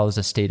three, hell is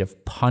a state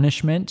of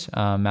punishment.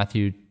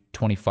 Matthew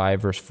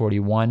 25, verse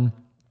 41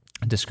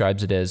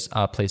 describes it as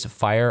a place of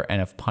fire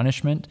and of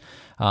punishment.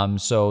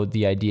 So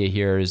the idea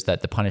here is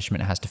that the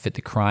punishment has to fit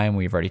the crime.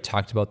 We've already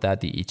talked about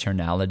that, the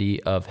eternality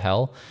of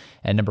hell.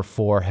 And number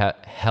four,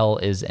 hell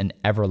is an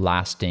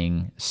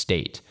everlasting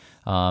state.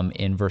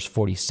 In verse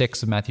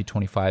 46 of Matthew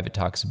 25, it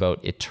talks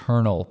about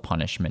eternal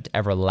punishment,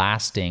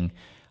 everlasting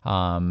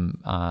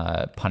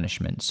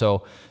punishment.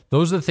 So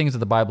those are the things that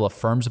the Bible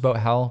affirms about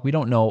hell. We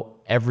don't know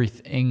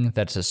everything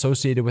that's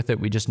associated with it.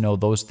 We just know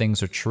those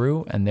things are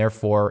true, and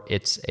therefore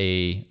it's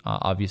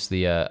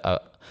obviously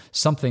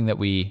something that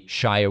we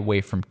shy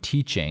away from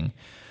teaching.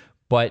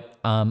 But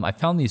I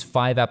found these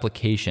 5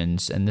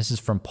 applications, and this is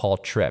from Paul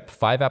Tripp,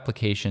 5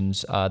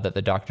 applications that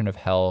the doctrine of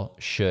hell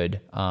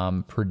should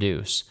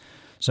produce.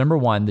 So number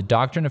one, the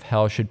doctrine of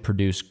hell should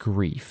produce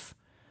grief.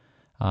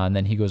 And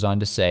then he goes on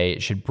to say,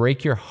 it should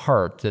break your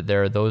heart that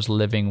there are those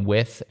living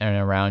with and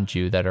around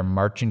you that are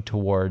marching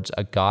towards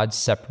a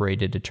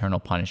God-separated eternal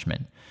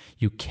punishment.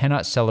 You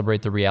cannot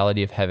celebrate the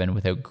reality of heaven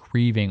without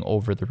grieving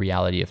over the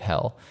reality of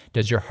hell.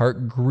 Does your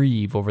heart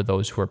grieve over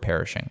those who are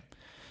perishing?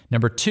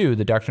 Number two,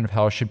 the doctrine of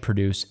hell should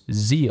produce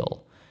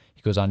zeal.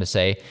 He goes on to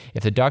say,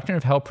 if the doctrine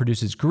of hell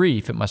produces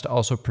grief, it must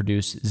also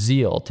produce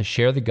zeal to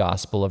share the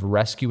gospel of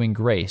rescuing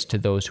grace to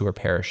those who are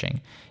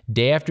perishing.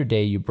 Day after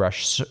day, you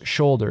brush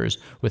shoulders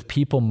with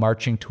people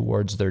marching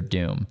towards their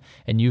doom,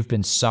 and you've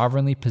been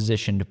sovereignly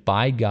positioned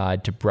by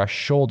God to brush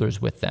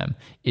shoulders with them.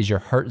 Is your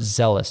heart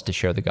zealous to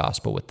share the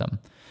gospel with them?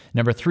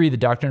 Number 3, the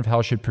doctrine of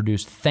hell should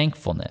produce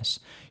thankfulness.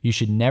 You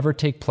should never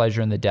take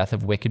pleasure in the death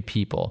of wicked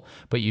people,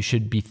 but you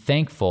should be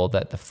thankful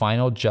that the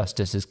final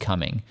justice is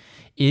coming.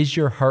 Is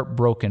your heart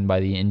broken by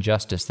the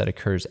injustice that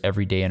occurs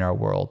every day in our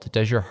world?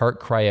 Does your heart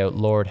cry out,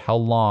 Lord, how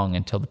long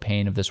until the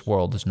pain of this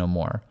world is no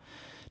more?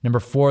 Number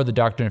 4, the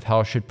doctrine of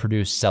hell should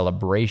produce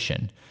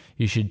celebration.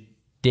 You should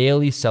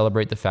daily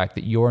celebrate the fact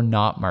that you're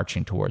not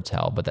marching towards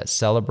hell, but that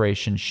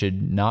celebration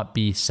should not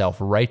be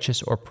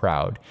self-righteous or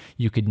proud.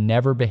 You could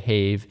never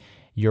behave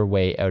your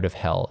way out of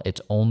hell. It's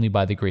only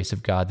by the grace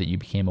of God that you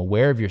became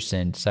aware of your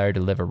sin, desire to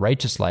live a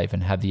righteous life,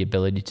 and have the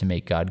ability to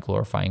make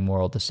God-glorifying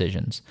moral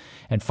decisions.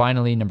 And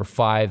finally, number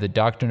 5, the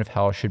doctrine of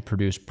hell should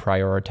produce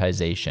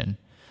prioritization.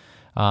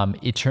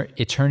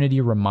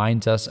 Eternity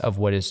reminds us of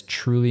what is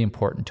truly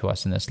important to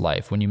us in this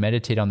life. When you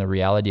meditate on the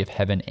reality of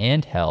heaven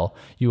and hell,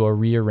 you will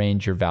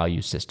rearrange your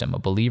value system. A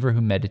believer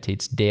who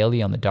meditates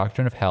daily on the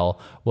doctrine of hell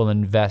will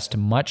invest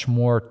much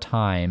more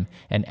time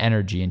and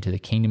energy into the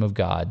kingdom of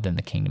God than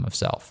the kingdom of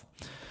self.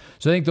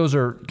 So I think those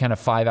are kind of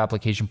 5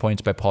 application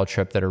points by Paul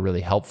Tripp that are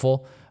really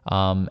helpful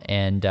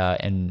and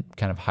kind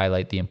of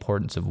highlight the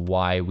importance of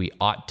why we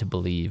ought to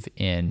believe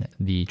in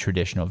the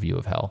traditional view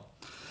of hell.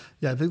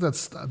 Yeah, I think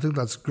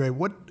that's great.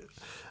 Why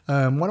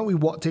don't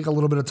we take a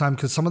little bit of time,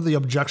 because some of the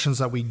objections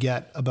that we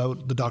get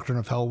about the doctrine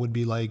of hell would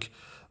be like,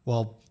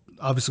 well,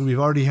 obviously we've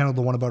already handled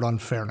the one about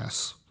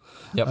unfairness.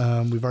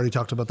 Yep. We've already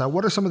talked about that.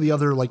 What are some of the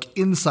other, like,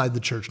 inside the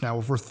church now?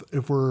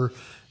 If we're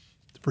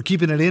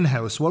keeping it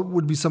in-house, what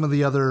would be some of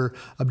the other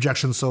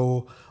objections?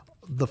 So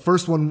the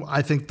first one,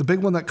 I think the big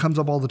one that comes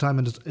up all the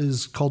time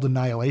is called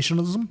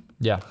annihilationism.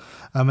 Yeah.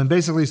 And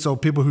basically, so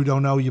people who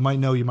don't know, you might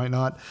know, you might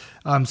not.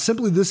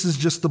 Simply, this is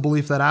just the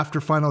belief that after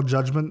final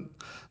judgment,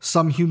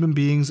 some human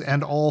beings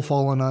and all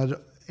fallen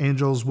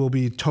angels will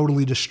be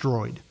totally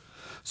destroyed.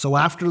 So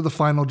after the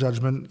final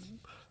judgment,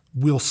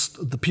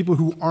 the people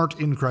who aren't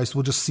in Christ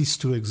will just cease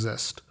to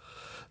exist.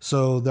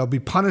 So they'll be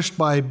punished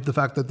by the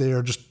fact that they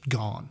are just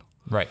gone.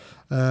 Right.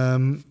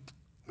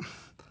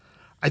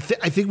 I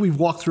think we've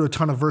walked through a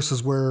ton of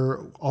verses where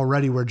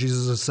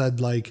Jesus has said,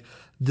 like,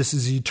 this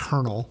is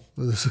eternal.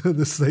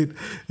 This state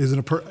is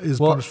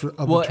punished of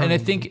eternal. And I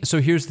think,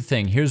 so here's the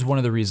thing. Here's one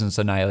of the reasons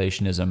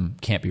annihilationism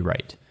can't be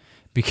right.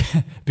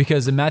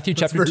 Because in Matthew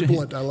chapter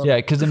 2,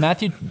 because in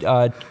Matthew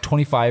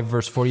 25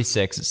 verse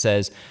 46 it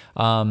says,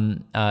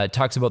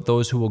 talks about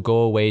those who will go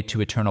away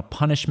to eternal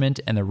punishment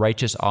and the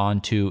righteous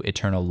on to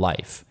eternal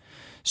life.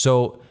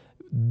 So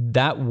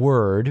that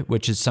word,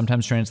 which is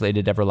sometimes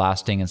translated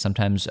everlasting and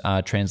sometimes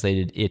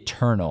translated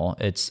eternal,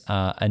 it's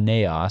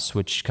aneos,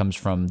 which comes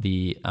from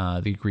the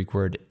Greek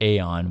word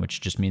aeon, which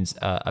just means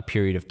a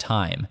period of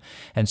time.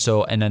 And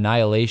so an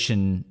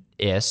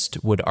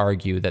annihilationist would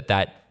argue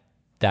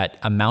that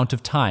amount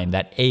of time,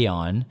 that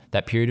aeon,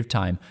 that period of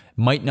time,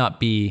 might not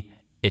be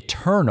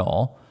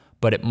eternal,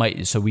 but it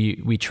might. So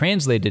we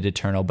translated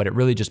eternal, but it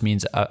really just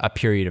means a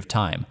period of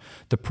time.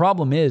 The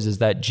problem is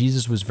that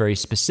Jesus was very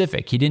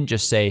specific. He didn't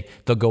just say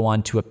they'll go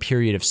on to a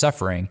period of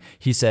suffering.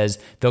 He says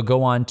they'll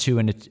go on to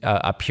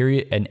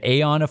an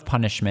aeon of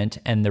punishment,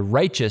 and the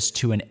righteous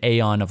to an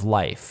aeon of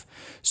life.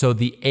 So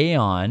the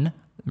aeon,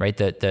 right,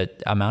 the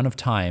amount of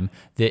time,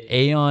 the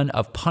aeon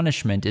of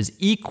punishment is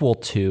equal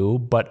to,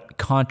 but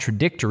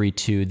contradictory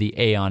to, the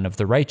aeon of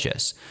the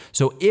righteous.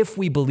 So if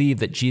we believe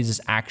that Jesus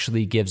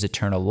actually gives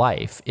eternal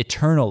life,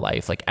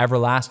 like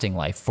everlasting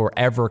life,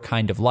 forever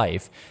kind of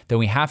life, then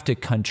we have to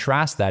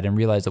contrast that and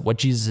realize that what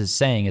Jesus is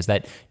saying is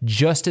that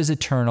just as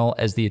eternal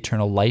as the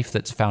eternal life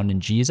that's found in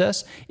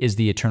Jesus is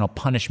the eternal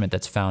punishment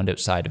that's found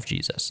outside of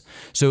Jesus.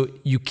 So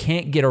you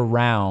can't get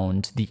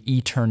around the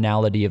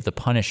eternality of the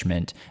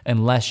punishment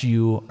unless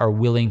you are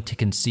willing to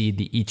concede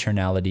the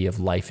eternality of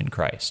life in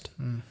Christ.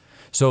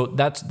 So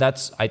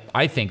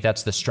I think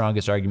that's the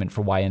strongest argument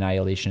for why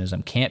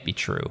annihilationism can't be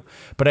true.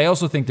 But I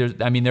also think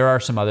there are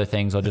some other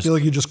things. I feel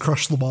like you just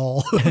crushed them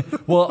all.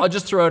 Well, I'll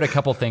just throw out a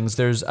couple things.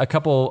 There's a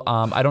couple,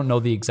 I don't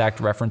know the exact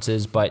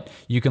references, but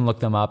you can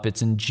look them up.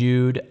 It's in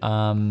Jude,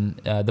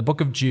 the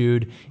book of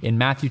Jude, in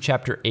Matthew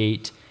chapter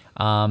 8,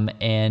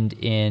 and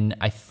in,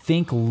 I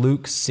think,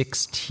 Luke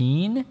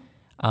 16,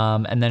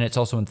 and then it's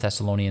also in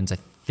Thessalonians, I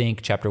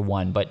think, chapter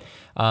 1. But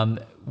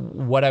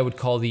what I would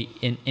call the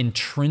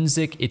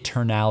intrinsic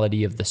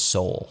eternality of the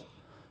soul,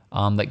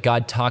 that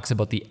God talks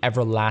about the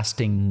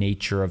everlasting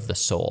nature of the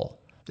soul,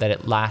 that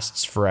it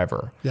lasts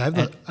forever.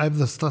 Yeah, I have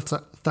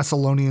the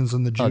Thessalonians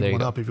and the Jude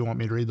one up if you want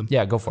me to read them.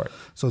 Yeah, go for it.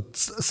 So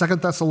 2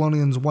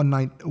 Thessalonians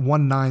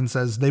 1:9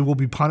 says, they will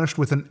be punished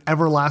with an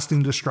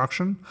everlasting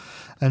destruction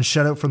and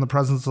shut out from the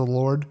presence of the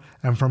Lord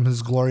and from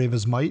his glory of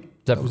his might.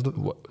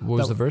 What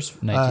was the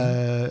verse?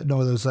 19?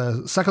 No, there's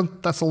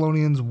 2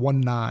 Thessalonians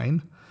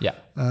 1:9. Yeah.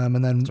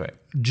 And then right.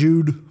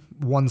 Jude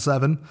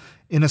 1:7.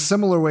 In a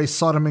similar way,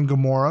 Sodom and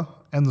Gomorrah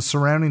and the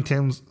surrounding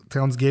towns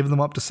gave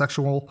them up to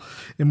sexual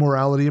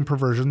immorality and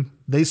perversion.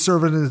 They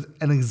serve as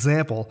an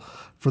example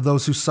for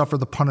those who suffer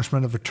the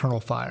punishment of eternal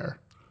fire.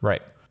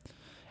 Right.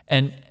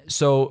 And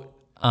so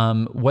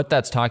what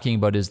that's talking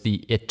about is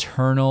the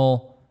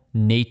eternal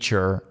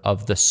nature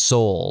of the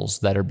souls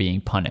that are being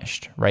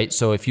punished, right?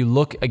 So if you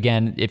look at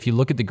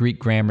the Greek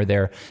grammar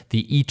there,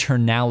 the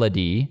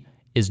eternality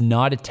is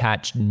not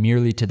attached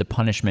merely to the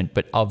punishment,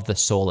 but of the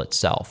soul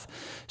itself.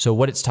 So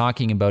what it's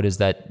talking about is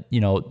that,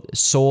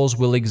 souls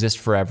will exist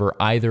forever,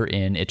 either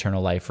in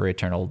eternal life or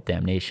eternal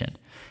damnation.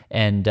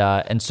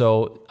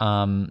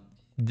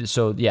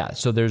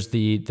 So there's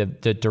the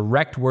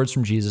direct words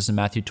from Jesus in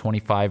Matthew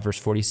 25 verse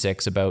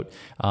 46 about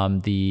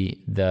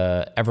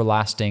the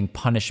everlasting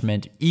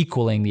punishment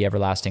equaling the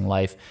everlasting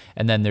life,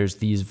 and then there's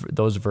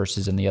those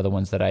verses and the other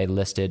ones that I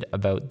listed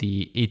about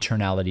the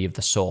eternality of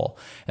the soul.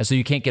 And so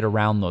you can't get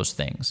around those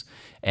things.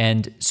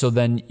 And so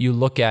then you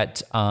look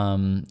at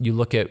some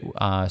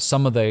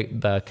of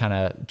the kind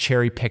of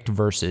cherry picked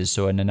verses.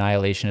 So an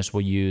annihilationist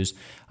will use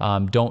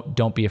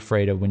don't be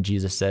afraid of when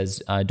Jesus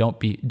says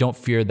don't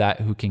fear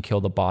that who can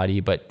kill the body,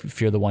 but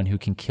fear the one who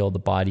can kill the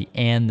body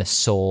and the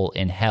soul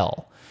in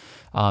hell.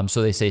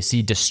 So they say,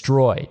 see,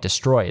 destroy.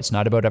 It's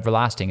not about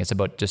everlasting. It's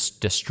about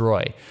just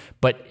destroy.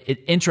 But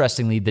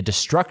interestingly, the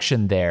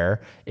destruction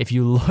there, if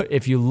you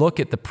look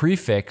at the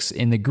prefix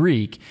in the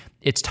Greek,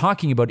 it's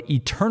talking about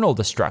eternal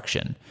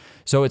destruction.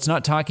 So it's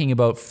not talking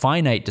about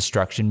finite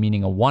destruction,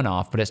 meaning a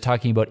one-off, but it's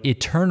talking about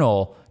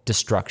eternal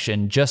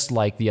destruction, just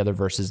like the other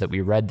verses that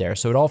we read there.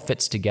 So it all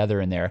fits together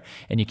in there,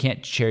 and you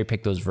can't cherry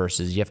pick those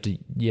verses. You have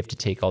to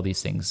take all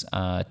these things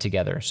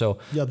together. So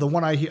yeah, the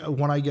one I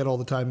get all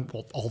the time,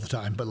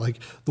 but like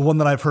the one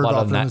that I've heard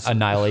often is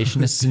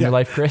annihilationists in your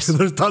life, Chris.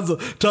 There's tons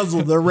of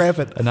them. They're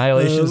rampant.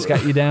 Annihilationists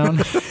got you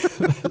down.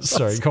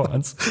 Sorry, go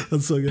on.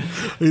 That's so good.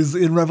 Is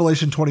in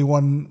Revelation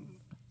 21.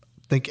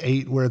 I think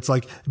 8, where it's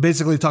like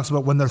basically talks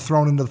about when they're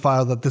thrown into the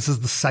fire that this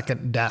is the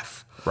second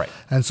death. Right.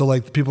 And so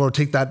like people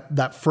take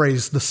that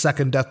phrase, the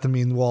second death, to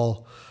mean,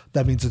 well,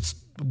 that means it's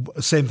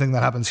the same thing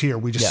that happens here.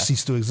 We just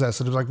cease to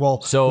exist. And it's like,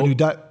 well, so when you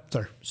die,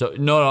 sorry. So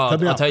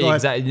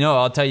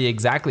I'll tell you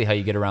exactly how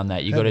you get around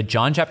that. You go to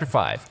John chapter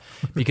 5,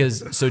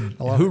 because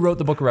who wrote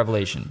the book of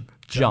Revelation?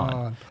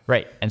 John.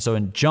 Right. And so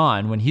in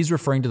John, when he's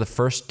referring to the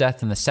first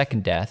death and the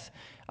second death,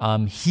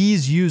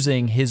 he's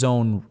using his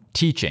own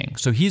teaching.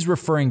 So he's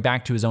referring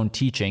back to his own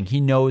teaching. He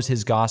knows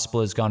his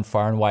gospel has gone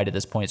far and wide at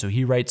this point. So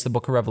he writes the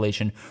book of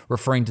Revelation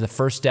referring to the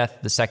first death,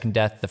 the second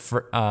death,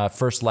 the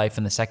first life,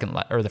 and the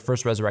second or the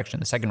first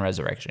resurrection, the second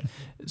resurrection.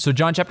 So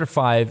John chapter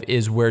 5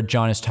 is where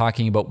John is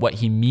talking about what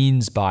he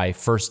means by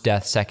first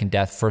death,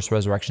 first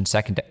resurrection,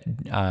 second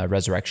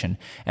resurrection.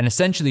 And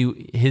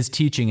essentially his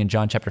teaching in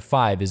John chapter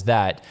 5 is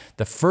that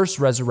the first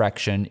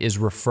resurrection is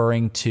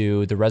referring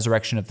to the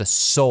resurrection of the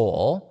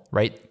soul,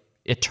 right?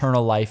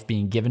 Eternal life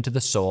being given to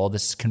the soul.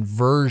 This is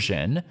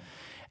conversion.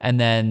 And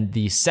then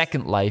the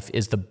second life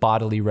is the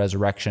bodily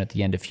resurrection at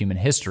the end of human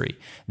history.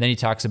 And then he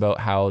talks about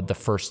how the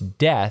first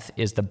death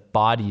is the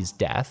body's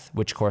death,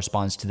 which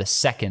corresponds to the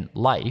second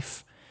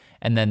life.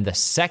 And then the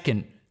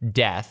second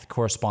death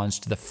corresponds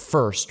to the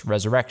first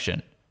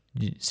resurrection.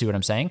 You see what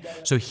I'm saying?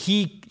 So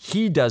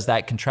he does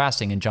that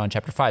contrasting in John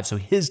chapter 5. So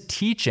his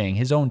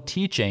own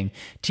teaching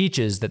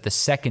teaches that the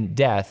second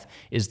death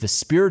is the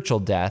spiritual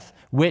death,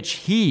 which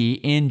he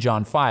in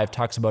John 5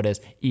 talks about as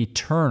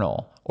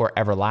eternal or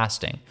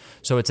everlasting.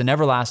 So it's an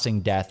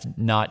everlasting death,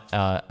 not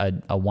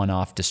a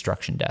one-off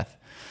destruction death.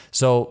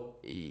 So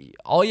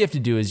all you have to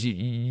do is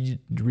you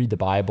read the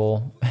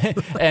Bible,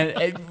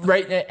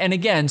 and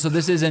again, so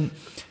this isn't.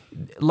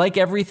 Like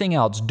everything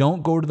else,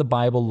 don't go to the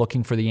Bible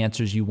looking for the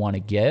answers you want to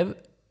give.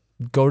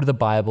 Go to the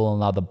Bible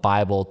and allow the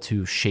Bible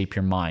to shape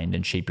your mind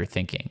and shape your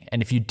thinking.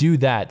 And if you do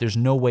that, there's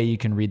no way you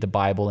can read the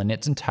Bible in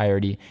its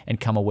entirety and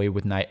come away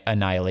with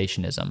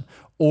annihilationism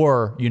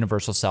or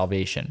universal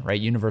salvation, right?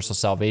 Universal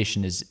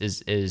salvation is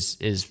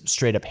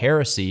straight up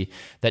heresy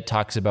that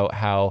talks about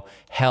how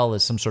hell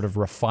is some sort of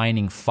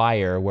refining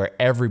fire where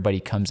everybody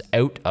comes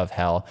out of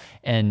hell.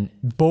 And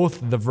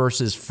both the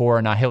verses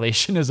for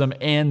annihilationism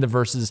and the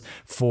verses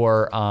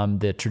for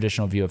the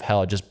traditional view of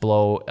hell just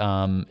blow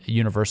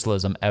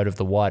universalism out of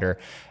the water.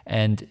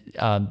 And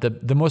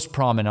the most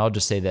prominent, I'll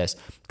just say this,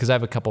 because I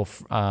have a couple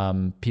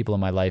people in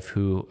my life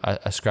who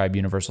ascribe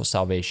universal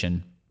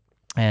salvation.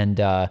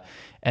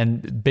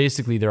 And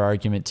basically their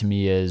argument to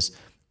me is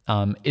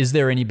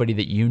there anybody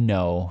that you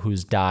know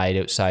who's died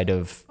outside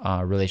of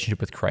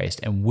relationship with Christ,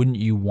 and wouldn't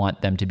you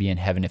want them to be in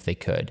heaven if they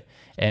could?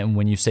 And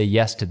when you say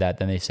yes to that,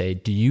 then they say,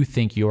 do you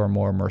think you're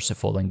more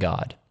merciful than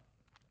God?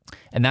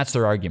 And that's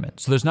their argument.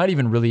 So there's not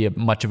even really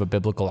much of a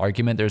biblical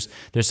argument. There's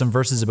some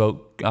verses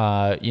about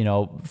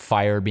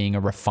fire being a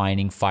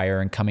refining fire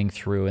and coming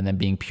through and then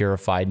being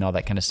purified and all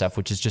that kind of stuff,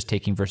 which is just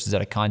taking verses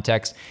out of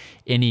context.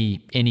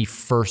 Any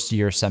first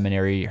year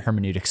seminary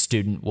hermeneutic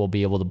student will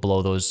be able to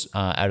blow those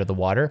out of the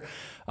water.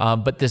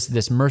 But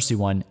this mercy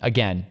one,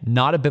 again,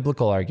 not a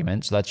biblical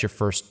argument. So that's your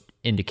first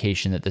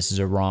indication that this is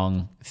a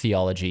wrong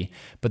theology.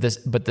 But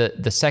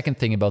the second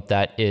thing about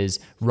that is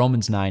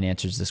Romans 9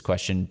 answers this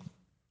question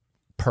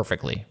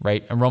perfectly,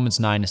 right? And Romans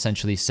 9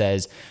 essentially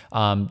says,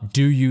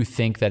 do you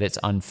think that it's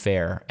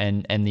unfair?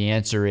 And the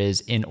answer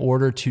is, in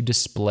order to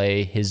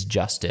display his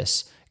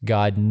justice,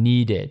 God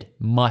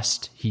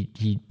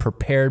he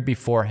prepared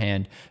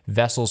beforehand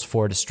vessels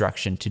for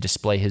destruction to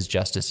display his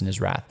justice and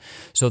his wrath.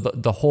 So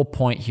the whole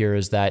point here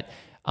is that,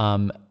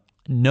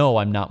 no,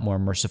 I'm not more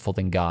merciful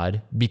than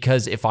God,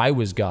 because if I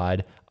was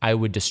God, I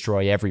would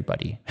destroy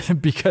everybody.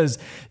 Because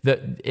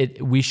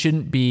we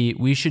shouldn't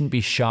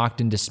be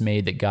shocked and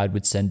dismayed that God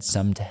would send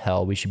some to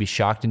hell. We should be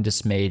shocked and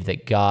dismayed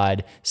that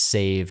God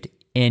saved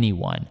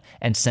anyone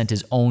and sent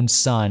his own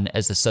son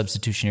as the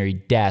substitutionary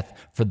death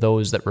for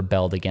those that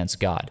rebelled against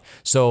God.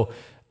 So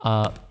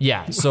I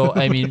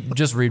mean,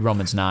 just read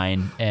Romans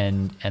 9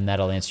 and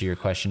that'll answer your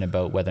question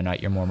about whether or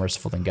not you're more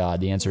merciful than God.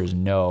 The answer is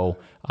no.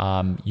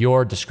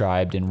 You're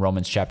described in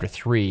Romans chapter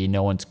 3.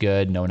 No one's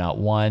good, no, not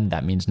one.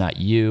 That means not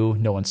you.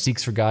 No one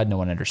seeks for God. No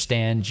one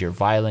understands. You're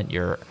violent.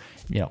 You're,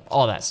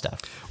 all that stuff.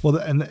 Well,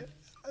 and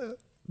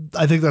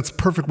I think that's a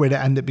perfect way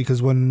to end it,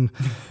 because when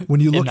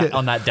you look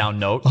on that down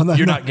note,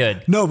 you're not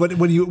good. No, but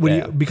when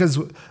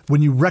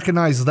you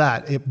recognize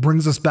that, it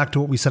brings us back to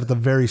what we said at the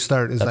very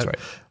start. That's right.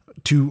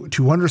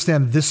 To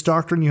understand this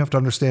doctrine, you have to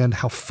understand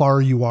how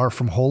far you are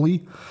from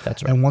holy.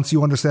 That's right. And once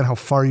you understand how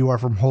far you are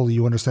from holy,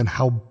 you understand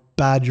how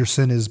bad your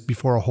sin is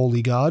before a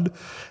holy God.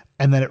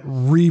 And then it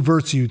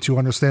reverts you to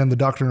understand the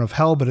doctrine of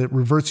hell, but it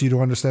reverts you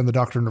to understand the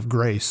doctrine of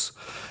grace.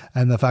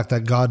 And the fact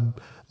that God,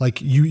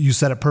 like you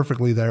said it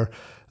perfectly there,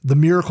 the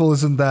miracle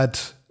isn't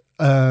that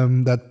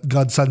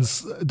God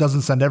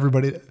doesn't send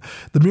everybody.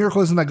 The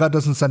miracle isn't that God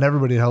doesn't send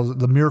everybody to hell.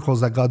 The miracle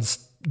is that God's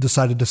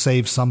decided to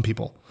save some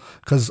people,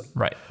 because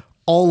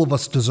all of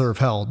us deserve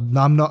hell.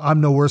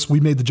 I'm no worse. We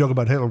made the joke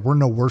about Hitler. We're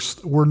no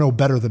worse. We're no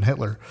better than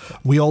Hitler.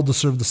 We all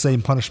deserve the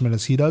same punishment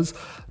as he does.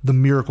 The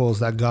miracle is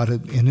that God,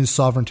 in his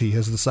sovereignty,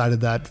 has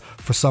decided that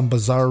for some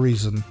bizarre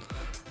reason,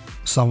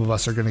 some of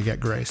us are going to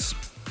get grace.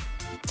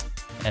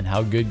 And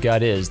how good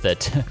God is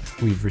that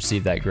we've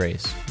received that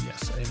grace.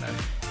 Yes, amen.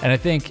 And I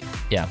think,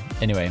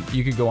 anyway,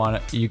 you could go on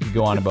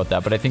about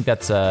that, but I think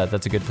that's a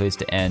good place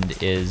to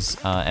end.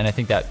 And I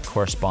think that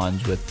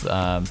corresponds with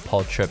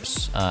Paul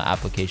Tripp's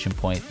application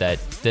point that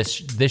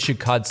this should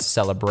cause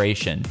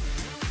celebration,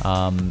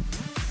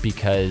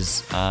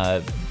 because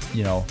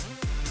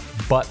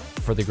but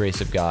for the grace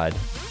of God,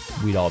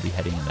 we'd all be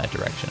heading in that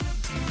direction.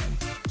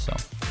 So.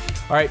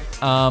 All right,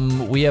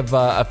 we have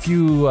a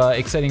few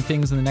exciting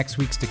things in the next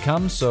weeks to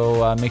come,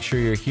 so make sure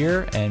you're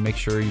here and make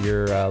sure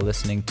you're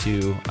listening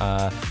to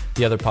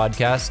the other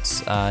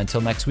podcasts.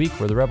 Until next week,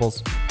 we're the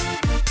Rebels.